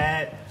know,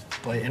 Pat,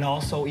 and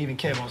also even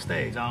Kev on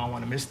stage. I don't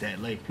want to miss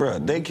that. Like,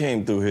 Bruh, they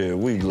came through here.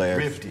 We laughed.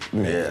 Ripped it.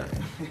 Man.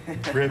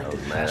 ripped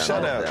it. Man,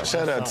 Shout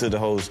out to the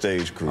whole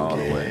stage crew. All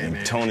the way. And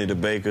man. Tony the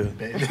Baker.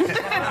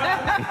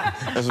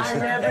 That's what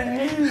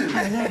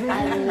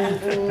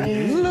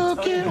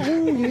Look at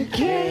who you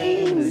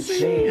came to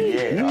see.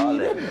 Yeah, all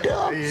that.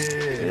 Yeah.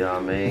 You know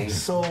what I mean?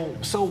 So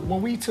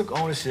when we took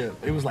ownership,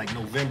 it was like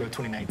November of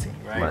 2019,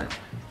 right?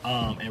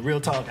 And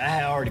real talk, I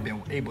had already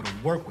been able to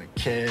work with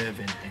Kev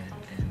and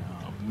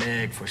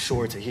Meg for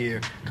sure to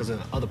hear, because of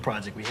the other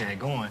project we had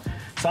going.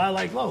 So I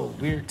like,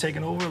 we're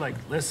taking over, like,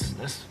 let's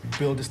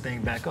build this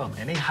thing back up.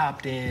 And they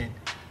hopped in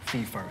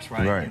feet first,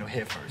 right? Right. You know,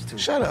 head first too.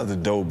 Shout out to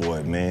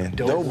Doughboy, man.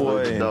 Doughboy.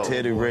 Doughboy and Dope.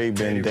 Teddy Ray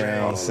been Teddy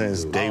down Ray.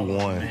 since day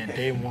one. Man,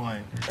 day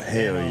one.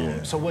 Hell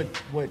yeah. So what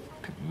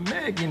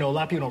Meg, you know, a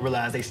lot of people don't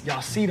realize,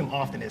 y'all see them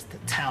often as the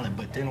talent,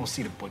 but they don't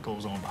see what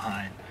goes on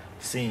behind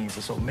the scenes.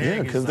 And so Meg Yeah,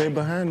 is because they like,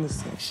 behind the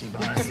scenes. she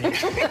behind the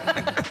scenes.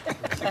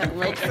 That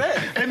makes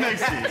sense. It makes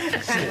sense.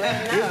 It's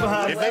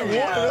behind If they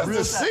wanted us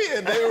to see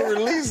it, they would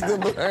release the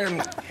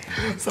behind.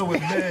 So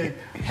with Meg,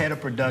 head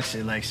of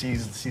production, like,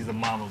 she's the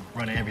mama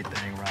running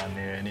everything around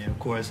there. And then, of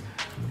course,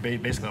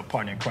 basically a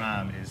partner in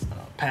crime is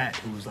Pat,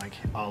 who's like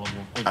all over.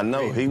 I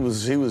know he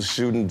was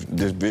shooting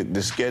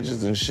the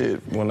sketches and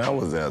shit when I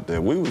was out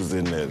there. We was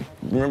in that.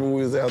 Remember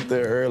we was out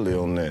there early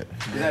on that.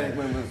 Is that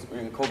when it was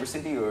in Culver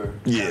City or?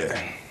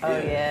 Yeah. Oh,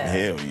 yeah.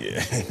 Hell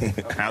yeah.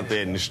 Out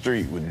there in the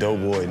street with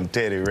Doughboy and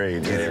Teddy Ray.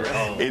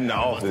 In the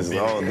office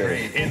all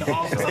day. In the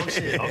office, oh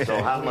shit.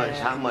 So how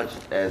much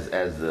as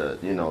the,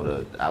 you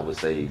know, I would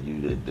say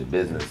the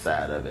business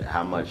side of it,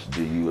 how much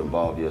do you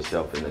involve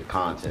yourself in the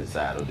content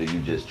side, or do you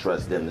just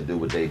trust them to do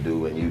what they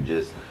do and you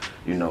just,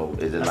 you know,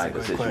 is it That's like a a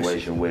good situation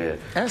question. where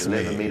That's you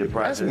live and meet a Meg.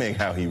 process? That's Meg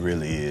how he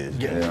really is.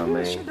 You know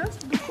what I mean?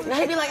 Now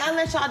he'd be like, I'll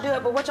let y'all do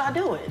it, but what y'all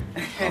doing?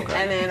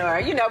 And then, or,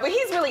 you know, but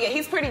he's really good.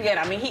 He's pretty good.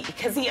 I mean,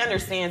 because he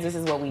understands this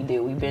is what we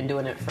do. We've been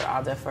doing it for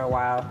all day for a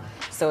while.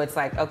 So it's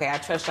like, okay, I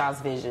trust y'all's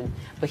vision,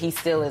 but he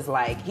still is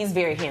like, he's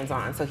very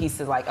hands-on. So he's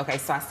still like, okay,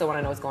 so I still want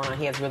to know what's going on.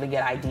 He has really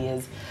good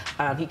ideas.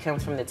 He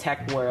comes from the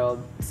tech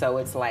world, so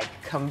it's like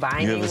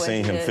combining. You ever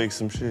seen him fix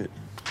some shit?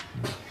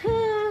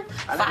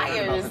 I never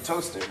heard about the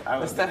toaster. I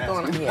was stuff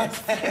going on.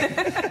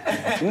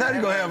 Yes. Now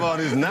you're gonna have all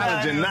this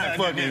knowledge and not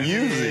fucking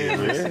use it,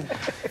 man.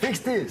 Fix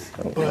this.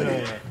 But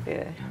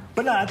Yeah.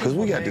 but no, I think Because we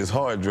what got made- this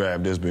hard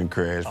drive that's been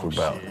crashed for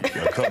about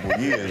a couple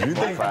years. You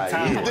think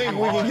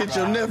we can get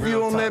your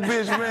nephew on that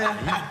bitch,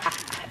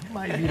 man?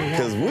 might be the one.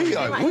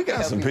 Because we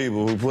got some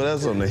people who put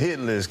us on the hit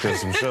list because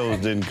some shows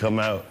didn't come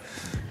out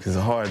because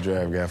the hard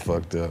drive got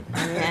fucked up.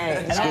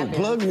 Yeah, So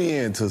plug me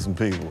into some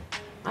people.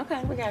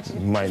 Okay, we got you.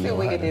 Might See know what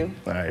we how can do.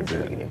 All right, See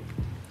what we bet. can do.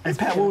 Hey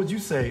Pat, what would you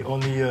say on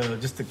the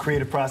just the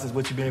creative process?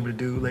 What you've been able to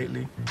do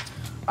lately?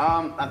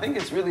 I think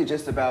it's really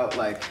just about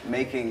like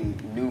making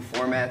new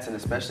formats, and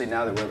especially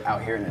now that we're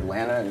out here in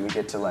Atlanta and we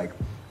get to like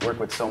work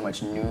with so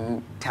much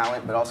new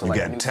talent, but also You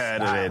like got new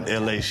tired of style.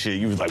 that LA shit.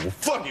 You was like, well,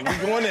 fuck it. We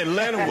going to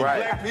Atlanta where Right.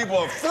 black people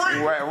are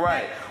free.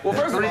 Right. Well,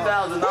 first of all,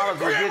 $3,000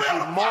 will get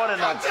you more than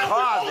a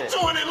closet.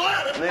 in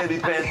Atlanta. They be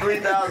paying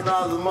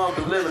 $3,000 a month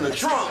to live in a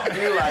trunk. And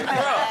you're like,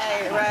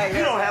 bro, Right. you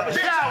don't have a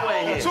shower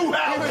in here. 2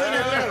 houses in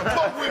Atlanta.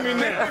 Fuck with me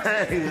now.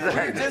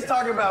 we're just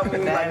talking about me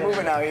like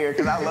moving out here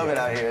because I love it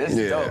out here. It's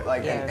Yeah. dope.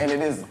 Like, and it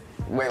is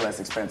way less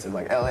expensive.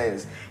 Like LA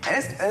is,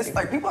 and it's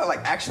like people are like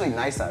actually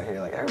nice out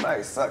here. Like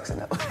everybody sucks in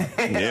LA.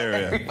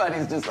 Yeah.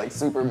 Everybody's just like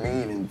super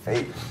mean and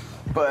fake.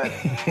 But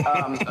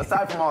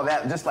aside from all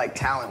that, just like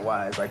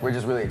talent-wise, like we're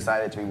just really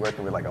excited to be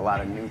working with like a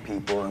lot of new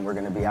people, and we're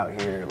gonna be out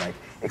here like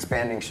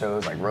expanding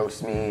shows like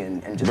Roast Me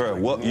and just. Bro,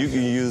 like, what new you can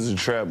shit. use the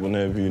trap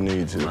whenever you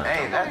need to.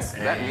 Hey, that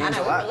I means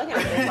know, a we were lot. looking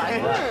at this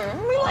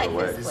like, we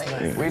like this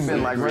place. We've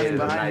been like running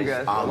behind you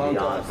guys for a long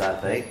time. Ambiance,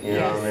 I think. You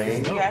know what I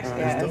mean? You actually,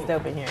 yeah, it's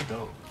dope in here.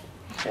 Dope.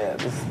 Yeah,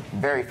 this is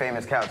very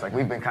famous couch. Like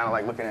we've been kind of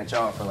like looking at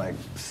y'all for like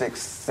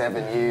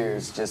 6-7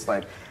 years, just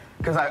like,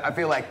 because I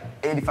feel like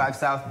 85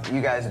 South,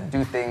 you guys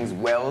do things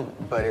well,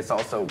 but it's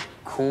also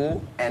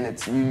cool, and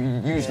it's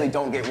you usually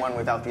don't get one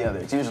without the other.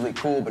 It's usually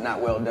cool but not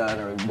well done,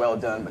 or well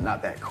done but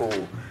not that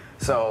cool.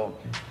 So,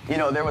 you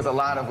know, there was a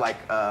lot of like,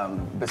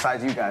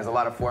 besides you guys, a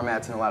lot of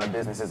formats and a lot of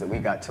businesses that we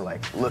got to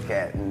like look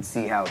at and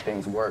see how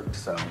things worked.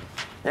 So,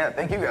 yeah,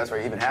 thank you guys for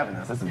even having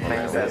us. This is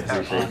famous ass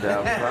couch. Appreciate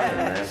y'all coming,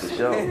 man, for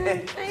sure.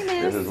 Hey,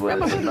 man. This is what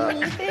it's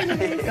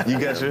about. You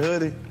got your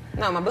hoodie?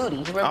 No, my booty.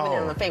 You rubbed it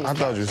on the famous I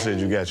thought you said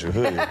you got your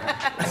hoodie.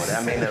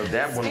 Well, I mean,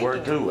 that one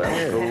worked too. That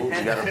was cool.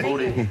 You got a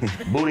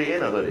booty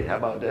in a hoodie. How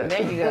about that?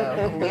 There you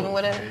go. I'm leaving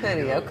with a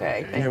hoodie.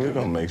 Okay. Yeah, we're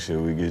gonna make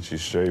sure we get you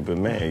straight. But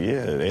man,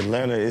 yeah,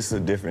 Atlanta, it's a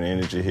different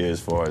energy here as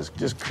far as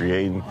just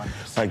creating.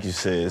 Like you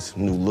said, it's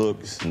new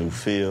looks, new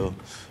feel,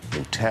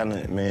 new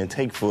talent, man.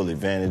 Take full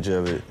advantage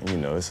of it. You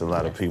know, it's a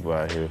lot of people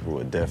out here who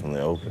are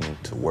definitely open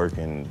to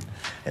working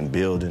and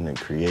building and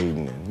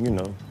creating and, you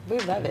know, We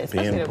love it,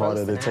 being especially the part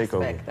of the roasting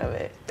takeover. aspect of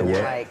it. The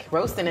what? Like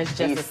roasting is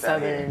just a East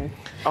out here. southern.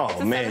 Oh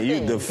it's a man, southern you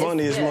thing. the It's-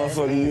 funniest yeah,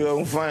 motherfucker you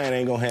ever find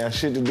ain't gonna have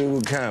shit to do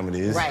with comedy.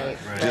 It's Right,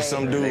 just right.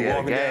 some They dude got a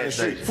walking down the gas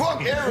street. station.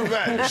 Fuck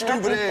everybody,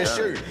 stupid ass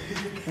shirt.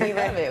 We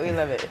love it. We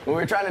love it. Well,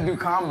 we're trying to do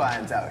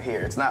combines out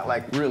here. It's not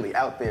like really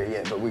out there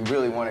yet, but we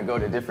really want to go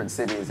to different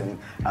cities. And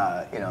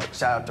you know,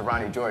 shout out to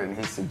Ronnie Jordan.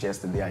 He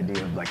suggested the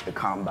idea of like the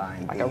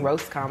combine, Like a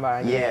roast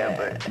combine. Yeah,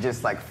 but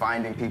just like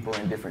finding people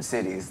in different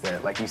cities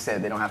that, like you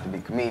said, they don't have to be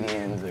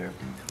comedians, or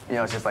you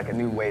know, it's just like a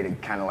new way to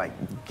kind of like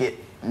get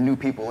new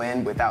people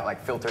in without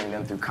like filtering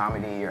them through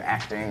comedy or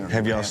acting. Or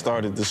Have y'all whatever.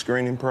 started the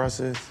screening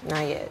process?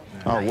 Not yet.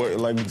 Oh, what,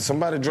 like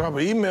somebody drop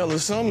an email or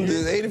something,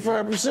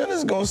 85%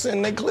 is gonna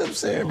send their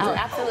clips in, bro. Oh,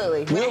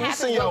 absolutely. When We'll it happens,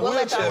 send y'all we'll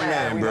let wheelchair y'all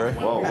man, know.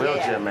 bro. Whoa,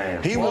 wheelchair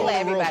man. He We'll will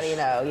let roast- everybody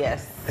know.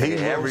 Yes. He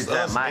Every roasts time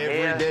us my every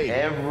hair, day.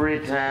 every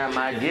time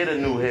I get a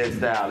new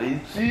hairstyle,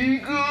 he's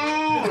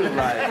Chico. It's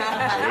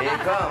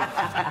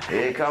like,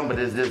 here it come. But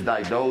it's just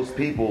like those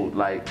people,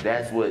 like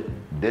that's what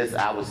this,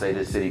 I would say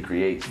this city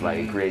creates. Like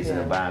it creates an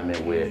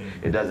environment where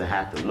it doesn't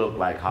have to look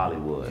like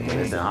Hollywood. When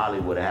it's in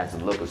Hollywood, it has to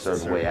look a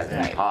certain way, it has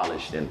to be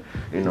polished and,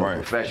 you know, Right.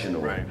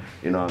 professional. Right.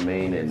 You know what I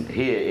mean? And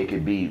here it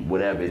could be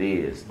whatever it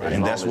is. as And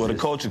long that's as where the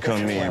it's- culture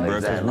come in, bro,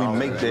 because Exactly. we Long as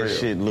make it's that real.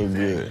 shit look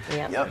good.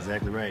 Yep. Yep.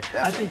 Exactly right.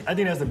 I think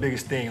that's the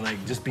biggest thing,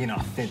 like just being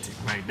authentic,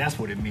 right? That's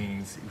what it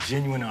means,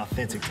 genuine and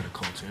authentic to the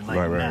culture, and like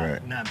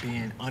Right. not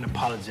being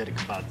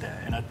unapologetic about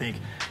that. And I think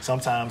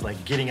sometimes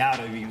like getting out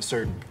of even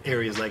certain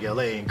areas like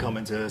LA and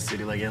coming to a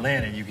city like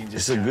Atlanta, you can just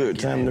It's a kinda good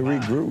get time to that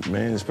vibe. regroup,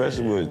 man,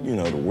 especially with, you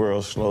know, the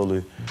world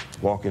slowly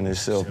walking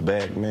itself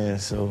back, man.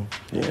 So,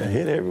 yeah,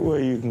 hit everywhere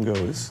you can go.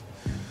 It's,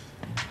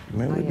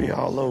 man, we be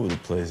all over the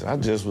place. I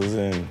just was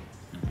in,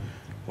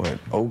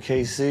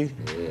 OKC?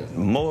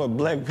 More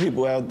black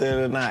people out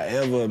there than I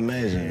ever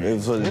imagined. It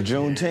was for the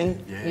Juneteenth.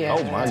 Yeah.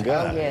 Oh, my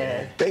God. Oh,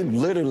 yeah. They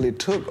literally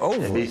took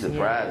It'd be over.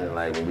 surprising,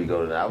 like when we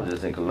go to. I was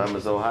just in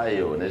Columbus,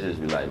 Ohio, and it just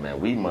be like,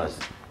 man, we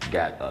must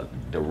got a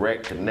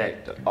direct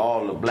connect to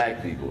all the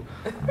black people,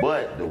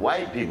 but the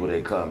white people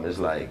that come, it's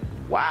like,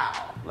 wow.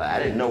 Like, I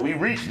didn't know we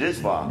reached this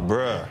far.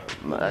 Bruh.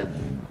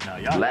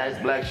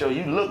 Last black show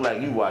you look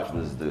like you watched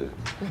was the,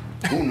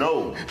 who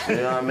knows? You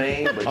know what I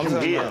mean? But I'm you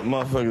talking here. about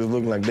motherfuckers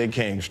look like they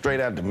came straight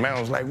out the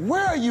mountains. Like,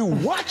 where are you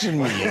watching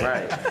me?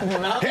 Right.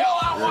 Hell,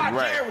 I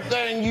watch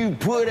everything you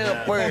put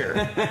up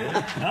there.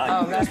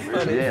 Oh, that's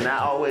funny. Yeah, and I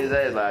always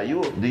ask, like,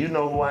 do you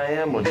know who I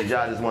am, or did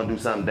y'all just want to do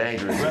something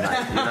dangerous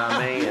tonight? You know what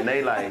I mean? And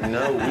they like,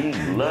 no, we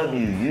love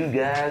you. You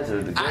guys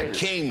are the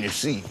greatest. I came to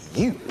see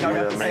you. Y'all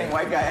got the same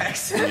white guy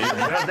accent.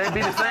 Yeah, they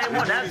be the same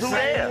one. That's who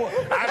they are.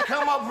 I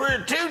come up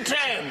here 2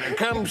 times. I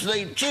come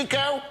see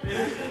Chico,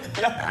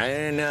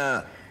 and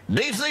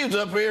DC's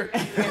up here.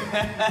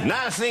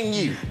 Now I seen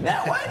you.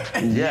 That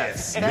white?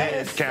 Yes.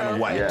 That's kind of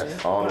white.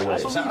 Yes, all the way.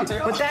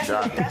 But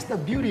that's the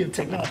beauty of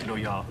technology, though,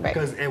 y'all. Right.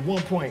 Because at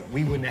one point,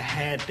 we wouldn't have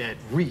had that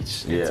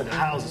reach into the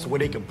houses where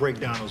they could break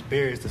down those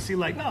barriers to see,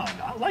 like, no,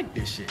 I like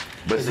this shit.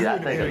 But see, I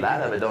think a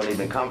lot of it don't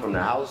even come from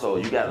the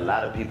household. You got a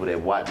lot of people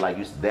that watch, like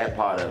you said, that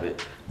part of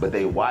it, but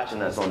they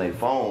watching us on their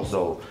phone.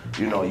 So,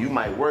 you know, you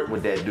might work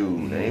with that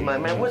dude. And he might,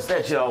 man, what's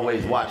that you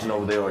always watching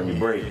over there on your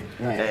break?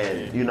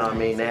 And, you know what I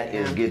mean? That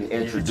is getting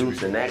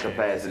introduced in that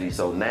capacity.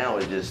 So now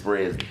it just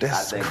spreads.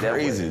 That's I think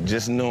crazy, that way.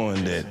 just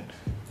knowing that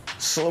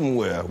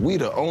somewhere we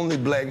the only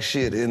black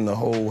shit in the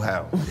whole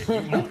house.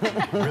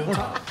 Real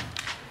talk.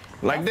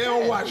 Like they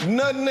don't watch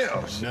nothing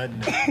else.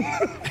 Nothing.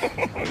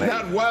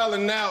 Not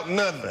wilding out,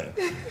 nothing.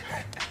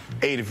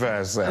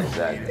 85 South.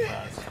 Exactly.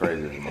 It's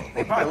crazy.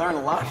 They probably learn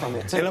a lot from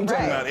it, too. And I'm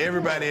talking about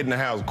everybody in the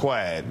house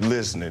quiet,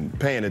 listening,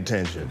 paying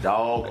attention.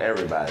 Dog,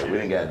 everybody. We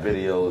done got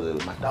videos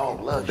of my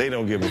dog loves you. They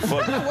don't give a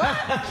fuck.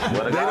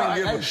 They don't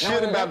give a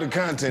shit about the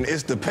content.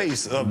 It's the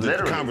pace of the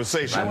Literally.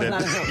 conversation.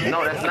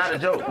 No, that's not a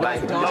joke.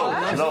 Like, no.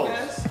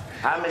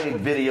 How many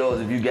videos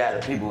have you got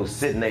of people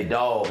sitting their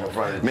dog in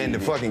front of the Man, the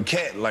TV? fucking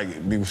cat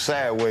like be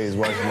sideways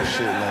watching this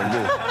shit like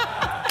this.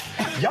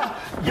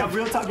 Y'all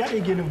real talk, y'all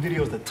didn't give them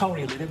videos to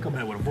Tony, let them come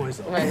out with a voice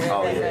on.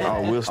 Oh, yeah.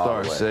 Oh, we'll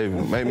start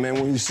saving. Hey, man,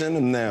 when you send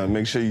them now,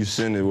 make sure you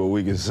send it where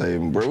we can save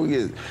them, bro.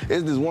 It's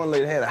this one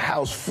lady that had a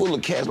house full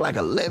of cats, like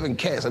 11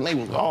 cats, and they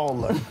was all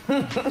like,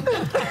 I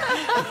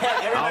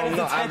don't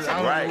know, I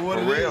don't know what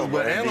it is,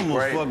 but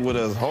animals fuck with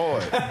us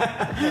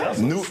hard.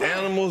 New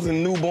animals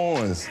and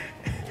newborns.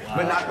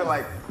 But not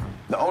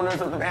the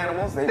owners of the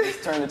animals, they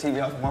just turn the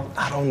TV off more.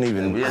 I don't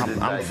even, Yeah,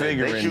 I'm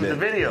figuring they shoot the that.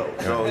 video,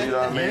 so you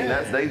know what I mean?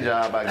 That's their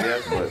job, I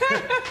guess. But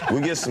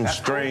We get some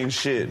strange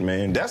shit,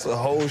 man. That's a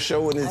whole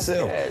show in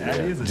itself.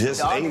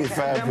 Just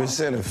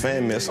 85% of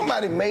family.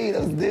 Somebody made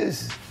us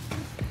this.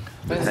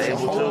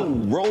 Whole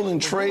rolling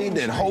tray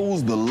that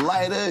holds the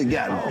lighter. It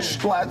got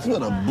slots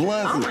with a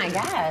blunt. Oh my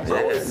gosh. I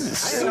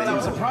didn't know that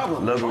was a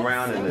problem. look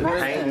around in the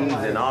paintings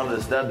and all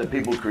the stuff that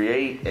people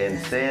create and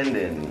send,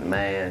 and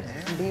man,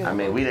 I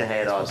mean, we done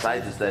had all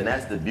types of stuff, and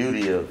that's the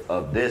beauty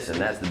of this, and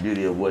that's the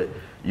beauty of what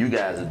you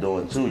guys are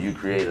doing too. You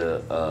create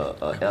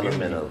a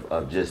element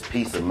of just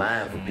peace of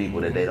mind for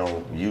people that they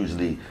don't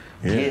usually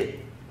get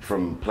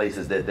from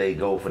places that they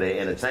go for their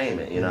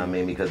entertainment, you know what I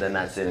mean? Because they're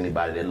not seeing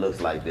anybody that looks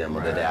like them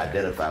or that they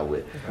identify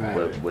with.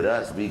 But with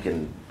us, we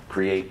can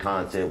create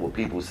content where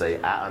people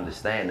say, I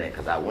understand that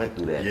because I went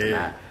through that.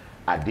 And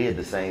I did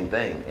the same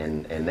thing.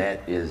 And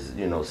that is,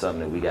 you know,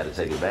 something that we got to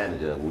take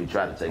advantage of. We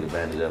try to take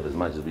advantage of as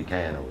much as we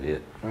can over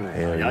here.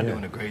 Y'all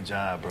doing a great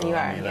job, bro. You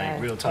I mean, are,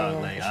 like, real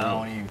talk, like,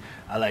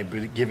 I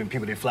like giving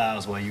people their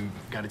flowers while you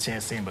got a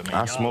chance to see them, but man,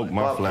 I smoke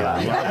my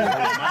flowers.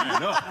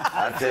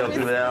 I tell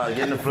people that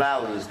getting the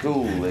flowers is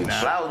cool. Like,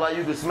 flowers while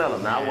you can smell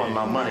them. Now I want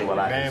my money while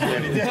I can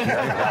smell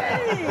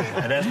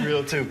them. And that's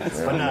real too.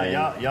 But nah,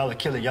 y'all are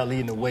killing. Y'all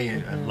leading the way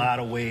in a lot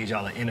of ways.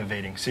 Y'all are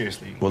innovating,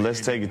 seriously. Well, let's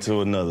take it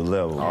to another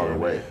level. All the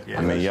way.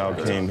 I mean, y'all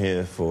came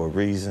here for a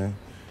reason.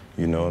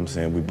 You know what I'm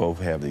saying? We both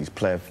have these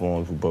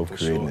platforms. We both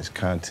creating this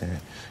content.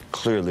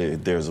 Clearly,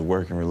 there's a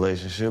working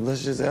relationship.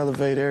 Let's just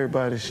elevate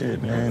everybody's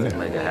shit, man. Let's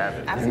make it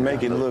happen. And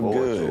make it look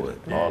good.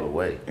 All the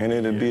way. And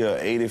it'll be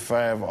a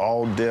 85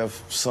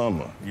 all-deaf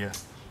summer. Yeah.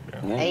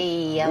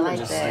 Hey, I like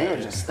that. We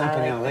were just stuck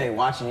in LA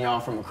watching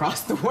y'all from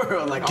across the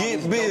world. Like, all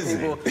Get these busy.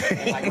 dope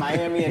people, like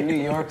Miami and New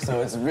York,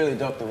 so it's really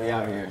dope that we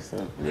out here.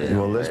 So. Yeah,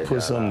 Well, let's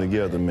put something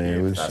together,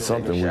 man. It's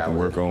something we can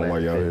work on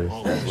while y'all here.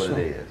 That's what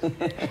it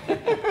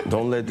is.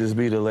 Don't let this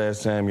be the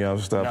last time y'all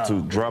stop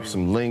to drop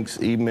some links,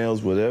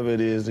 emails, whatever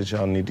it is that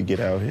y'all need to get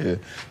out here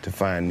to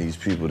find these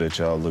people that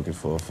y'all looking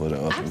for the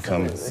up and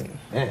coming.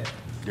 Yeah.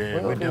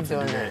 Yeah, we're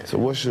definitely doing that. So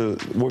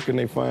where can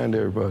they find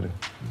everybody?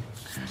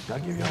 I'll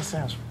give y'all a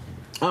sense.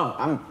 Oh,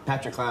 I'm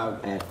Patrick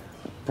Cloud at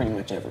pretty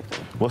much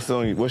everything.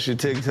 What's your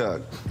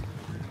TikTok?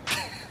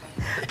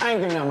 I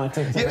ain't giving out my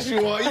TikTok. Yes,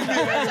 you are. You be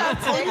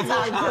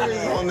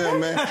crazy on there,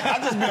 man. I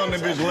just be on that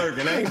bitch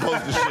lurking. I ain't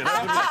posting shit.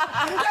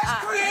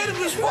 That's creative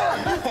as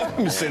fuck. Let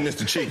me send this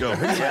to Chico. Los,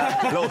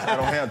 I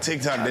don't have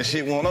TikTok. That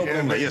shit won't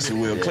open. But yes, it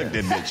will. Click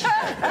that bitch.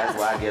 That's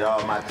why I get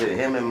all my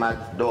him and my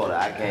daughter.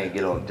 I can't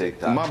get on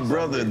TikTok. My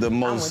brother, the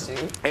most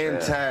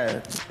anti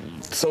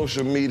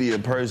social media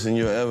person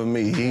you'll ever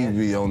meet. He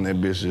be on that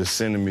bitch just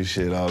sending me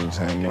shit all the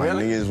time. Like,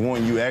 Really? nigga, it's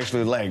one you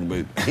actually like,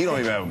 but he don't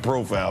even have a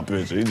profile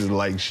picture. He just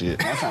like shit.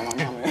 That's how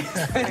my mama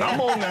is.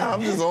 I'm on now.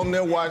 I'm just on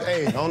there watching.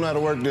 Hey, I don't know how to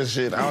work this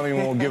shit. I don't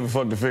even want to give a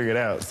fuck to figure it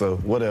out. So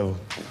whatever.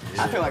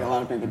 I feel like a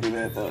lot of people do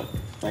that though.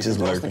 Like Just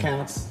those lurking.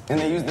 accounts. And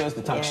they use those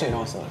to talk shit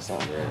also. So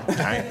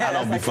I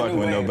don't be like a fucking new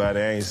with wave. nobody.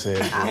 I ain't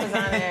said. I was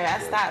on there. I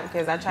stopped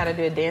because I tried to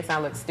do a dance. I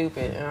looked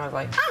stupid, and I was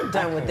like, I'm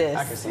done with this.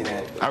 I can see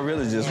that. I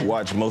really just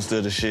watch most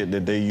of the shit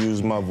that they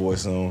use my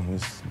voice on.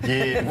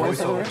 Yeah,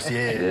 Voiceover? voiceovers.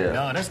 Yeah. Yeah.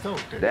 No, that's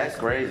dope. That's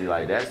crazy.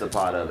 Like, that's the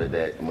part of it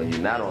that when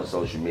you're not on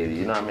social media,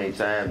 you know how many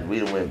times we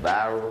done went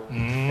viral?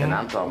 And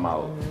I'm talking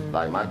about,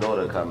 like, my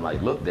daughter come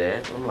like, look,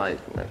 Dad. I'm like,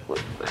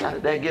 how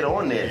did that get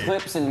on there?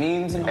 Clips and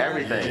memes and all that.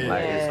 Everything.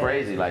 Like, it's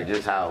crazy. Like,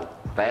 just how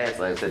fast,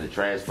 like I said, the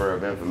transfer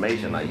of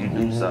information. Like, you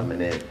do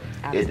something and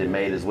it done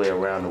made its way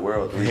around the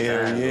world 3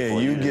 Hell times. yeah,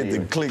 before you done get to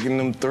even- clicking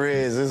them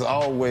threads. There's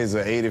always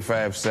an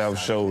 85 South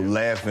show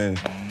laughing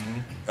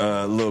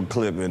little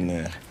clip in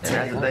there. And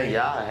that's the thing,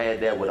 y'all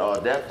had that with All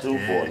Def too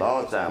for a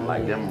long time.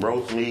 Like them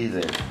roast me's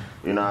and,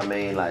 you know what I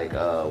mean? Like,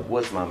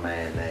 what's my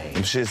man name?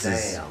 Them shits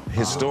is Damn.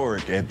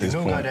 historic at this You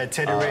know, got point. that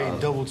Teddy Ray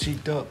double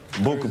cheeked up.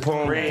 Book of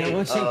Poem. Craig,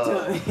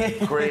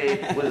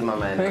 what is my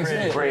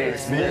man? Craig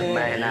Smith,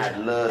 man, I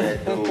love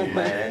that dude,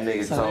 man. That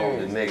nigga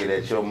told the nigga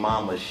that your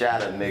mama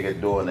shot a nigga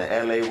during the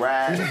LA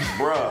ride,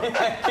 bruh.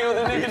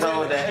 He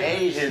told that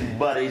Asian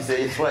buddy, he said,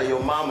 it's why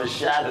your mama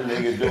shot a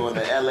nigga during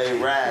the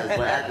LA ride.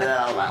 But after that,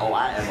 I was like, oh,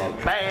 I am a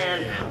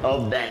fan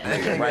of that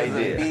nigga right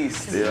there.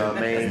 beast. You know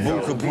what I mean?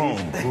 Book of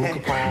Poem.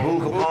 Book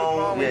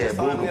Capone, yeah,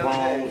 Book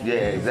Capone, yeah,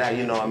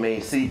 exactly. You know what I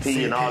mean?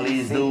 CP and all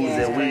these dudes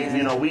that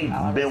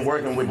we've been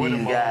working with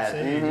these guys.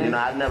 You know,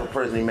 I've never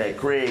personally met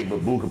Craig,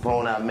 but Book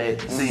Capone I've met.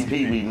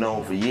 CP we've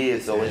known for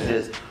years, so it's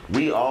just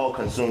we all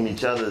consume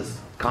each other's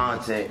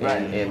content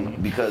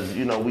and because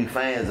you know we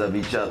fans of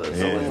each other.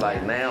 So it's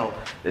like now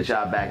that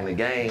y'all back in the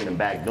game and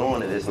back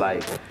doing it, it's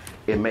like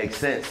it makes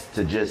sense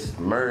to just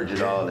merge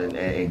it all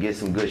and get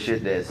some good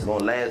shit that's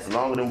gonna last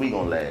longer than we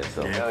gonna last.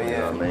 So, you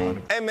know what I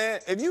mean? Hey man,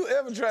 if you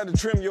ever tried to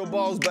trim your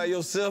balls by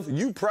yourself,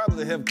 you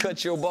probably have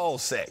cut your ball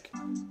sack.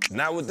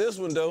 Not with this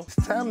one though. It's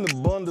time to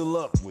bundle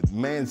up with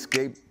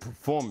Manscaped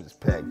Performance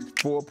Package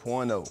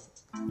 4.0.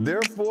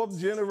 Their 4th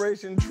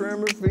generation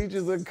trimmer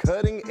features a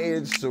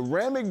cutting-edge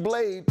ceramic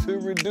blade to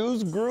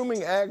reduce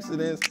grooming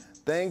accidents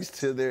thanks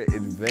to their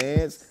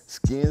advanced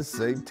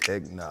skin-safe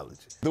technology.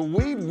 The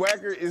Weed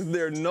Whacker is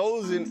their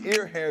nose and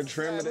ear hair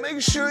trimmer.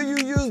 Make sure you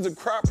use the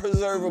Crop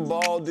Preserver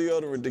ball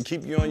deodorant to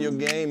keep you on your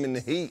game in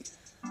the heat.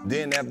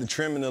 Then after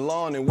trimming the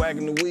lawn and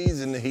whacking the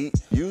weeds in the heat,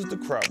 use the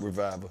Crop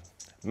Reviver.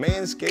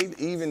 Manscaped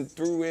even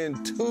threw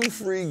in 2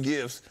 free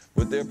gifts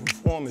with their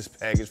Performance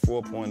Package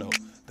 4.0,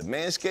 the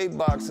Manscaped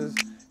Boxes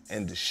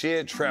and the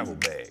Shed Travel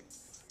Bag.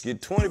 Get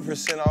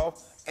 20%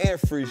 off and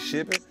free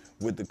shipping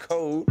with the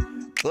code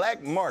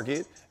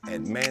BLACKMARKET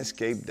at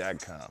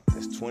manscaped.com.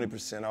 That's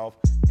 20% off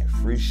and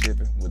free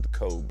shipping with the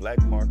code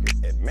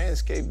BLACKMARKET at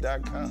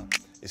manscaped.com.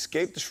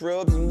 Escape the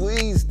shrubs and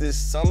weeds this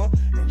summer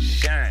and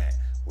shine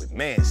with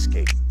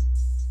Manscaped.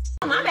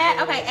 My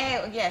bad.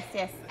 Okay, yes.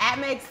 At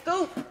Meg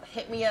Scoop,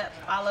 hit me up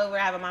all over. I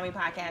have a mommy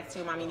podcast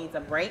too. Mommy needs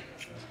a break.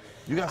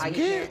 You got some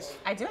kids?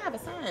 I do have a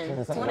son,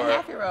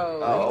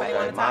 2.5-year-old. Oh, Anybody want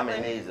okay. to talk Mommy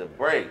to me? needs a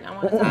break. I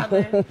want to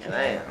toddler.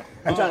 Damn.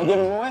 I'm trying to give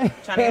him away.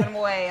 Trying to give him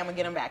away. I'm gonna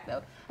get him back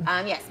though.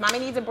 Yes, Mommy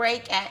Needs a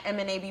Break at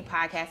MNAB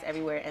Podcast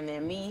everywhere, and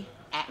then me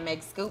at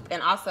Meg Scoop,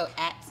 and also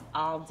at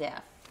All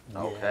Deaf.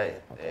 Okay,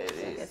 there it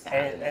is.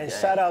 And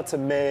shout out to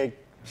Meg.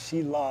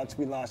 We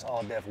launched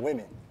All Deaf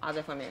Women. All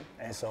Deaf Women.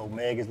 And so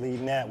Meg is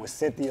leading that with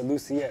Cynthia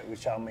Luciette,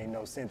 which y'all may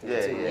know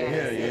Cynthia too.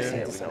 Yeah, we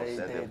know So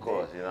Cynthia, of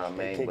course, you know what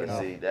I mean? But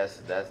see, that's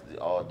the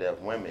all deaf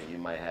women. You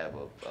might have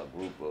a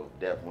group of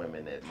deaf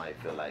women that might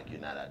feel like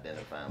you're not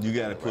identifying. You with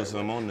gotta the put right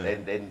some way. on there.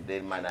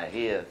 They might not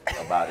hear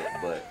about it,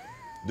 but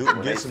when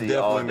they Get some see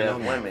deaf all women deaf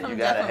on there. women, you Some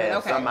gotta deaf women, have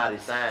okay. somebody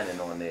signing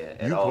on there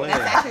at You all. playing.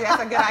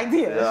 That's a good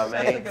idea. You know what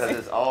I mean? Because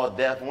it's all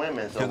deaf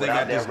women. So 'Cause they without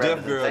got this that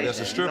deaf girl that's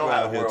a representation, stripper you know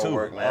how out the here, world too.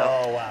 work now.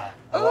 Oh wow.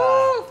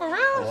 Ooh, for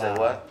real? Say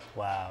what?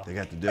 Wow. They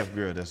got the deaf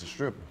girl that's a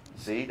stripper.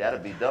 See,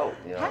 that'd be dope.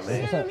 You know How'd what I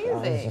she mean? hear the I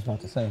was music? just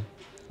about to say.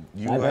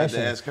 You had to Vibration.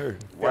 ask her.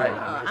 Right.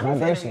 I'm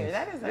Vibrations. sitting here.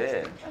 That is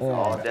Yeah. that's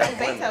All deaf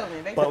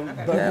women. Beethoven. But,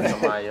 Okay. but Have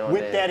somebody on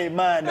with there. that in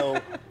mind, though,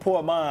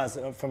 Poor Minds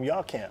from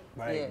y'all camp,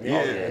 right?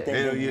 Yeah. Yeah, I think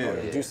hell you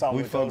yeah. do something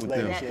We with fuck those with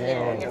them. ladies.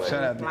 Yeah.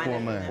 Shout out to Mine Poor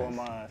is- Minds. Poor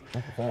Minds.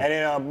 And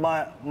then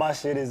my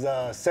shit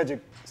is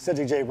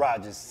Cedric J.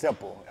 Rogers,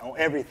 simple on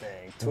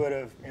everything,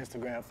 Twitter,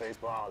 Instagram,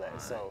 Facebook, all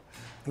that. So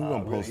We're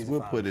gonna really post. easy to We'll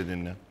find. put it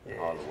in there.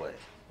 All the way.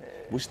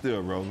 We're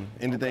still rolling.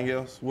 Anything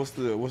else? What's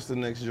the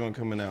next joint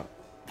coming out?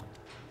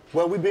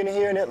 Well, we've been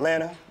here in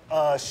Atlanta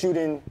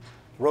shooting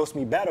Roast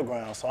Me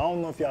Battleground. So I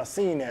don't know if y'all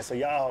seen that. So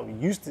y'all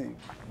used to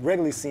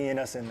regularly seeing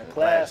us in the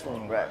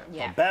classroom. right.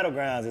 Yeah. But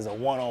Battlegrounds is a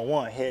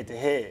one-on-one,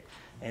 head-to-head.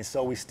 And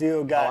so we still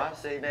Oh, got. I've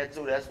seen that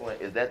too.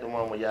 Is that the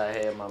one where y'all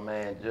had my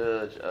man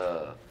Judge?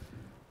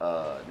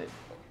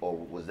 or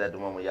was that the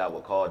one where y'all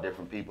would call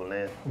different people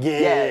in?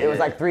 Yeah, it was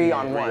like 3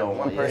 on 1. 3-on-1,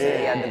 One person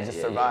yeah. had to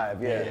just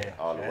survive. Yeah.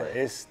 All the way.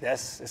 It's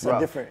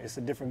Rough.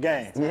 a different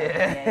game.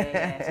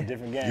 Yeah. It's a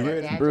different game. You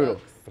ready? Dad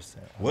Brutal. jokes.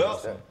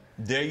 Well,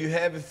 there you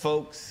have it,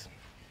 folks.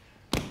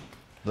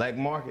 Black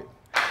market.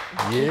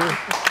 Yeah.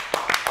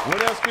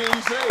 What else can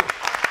you say?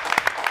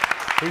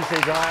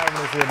 Appreciate y'all having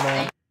us here,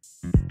 man.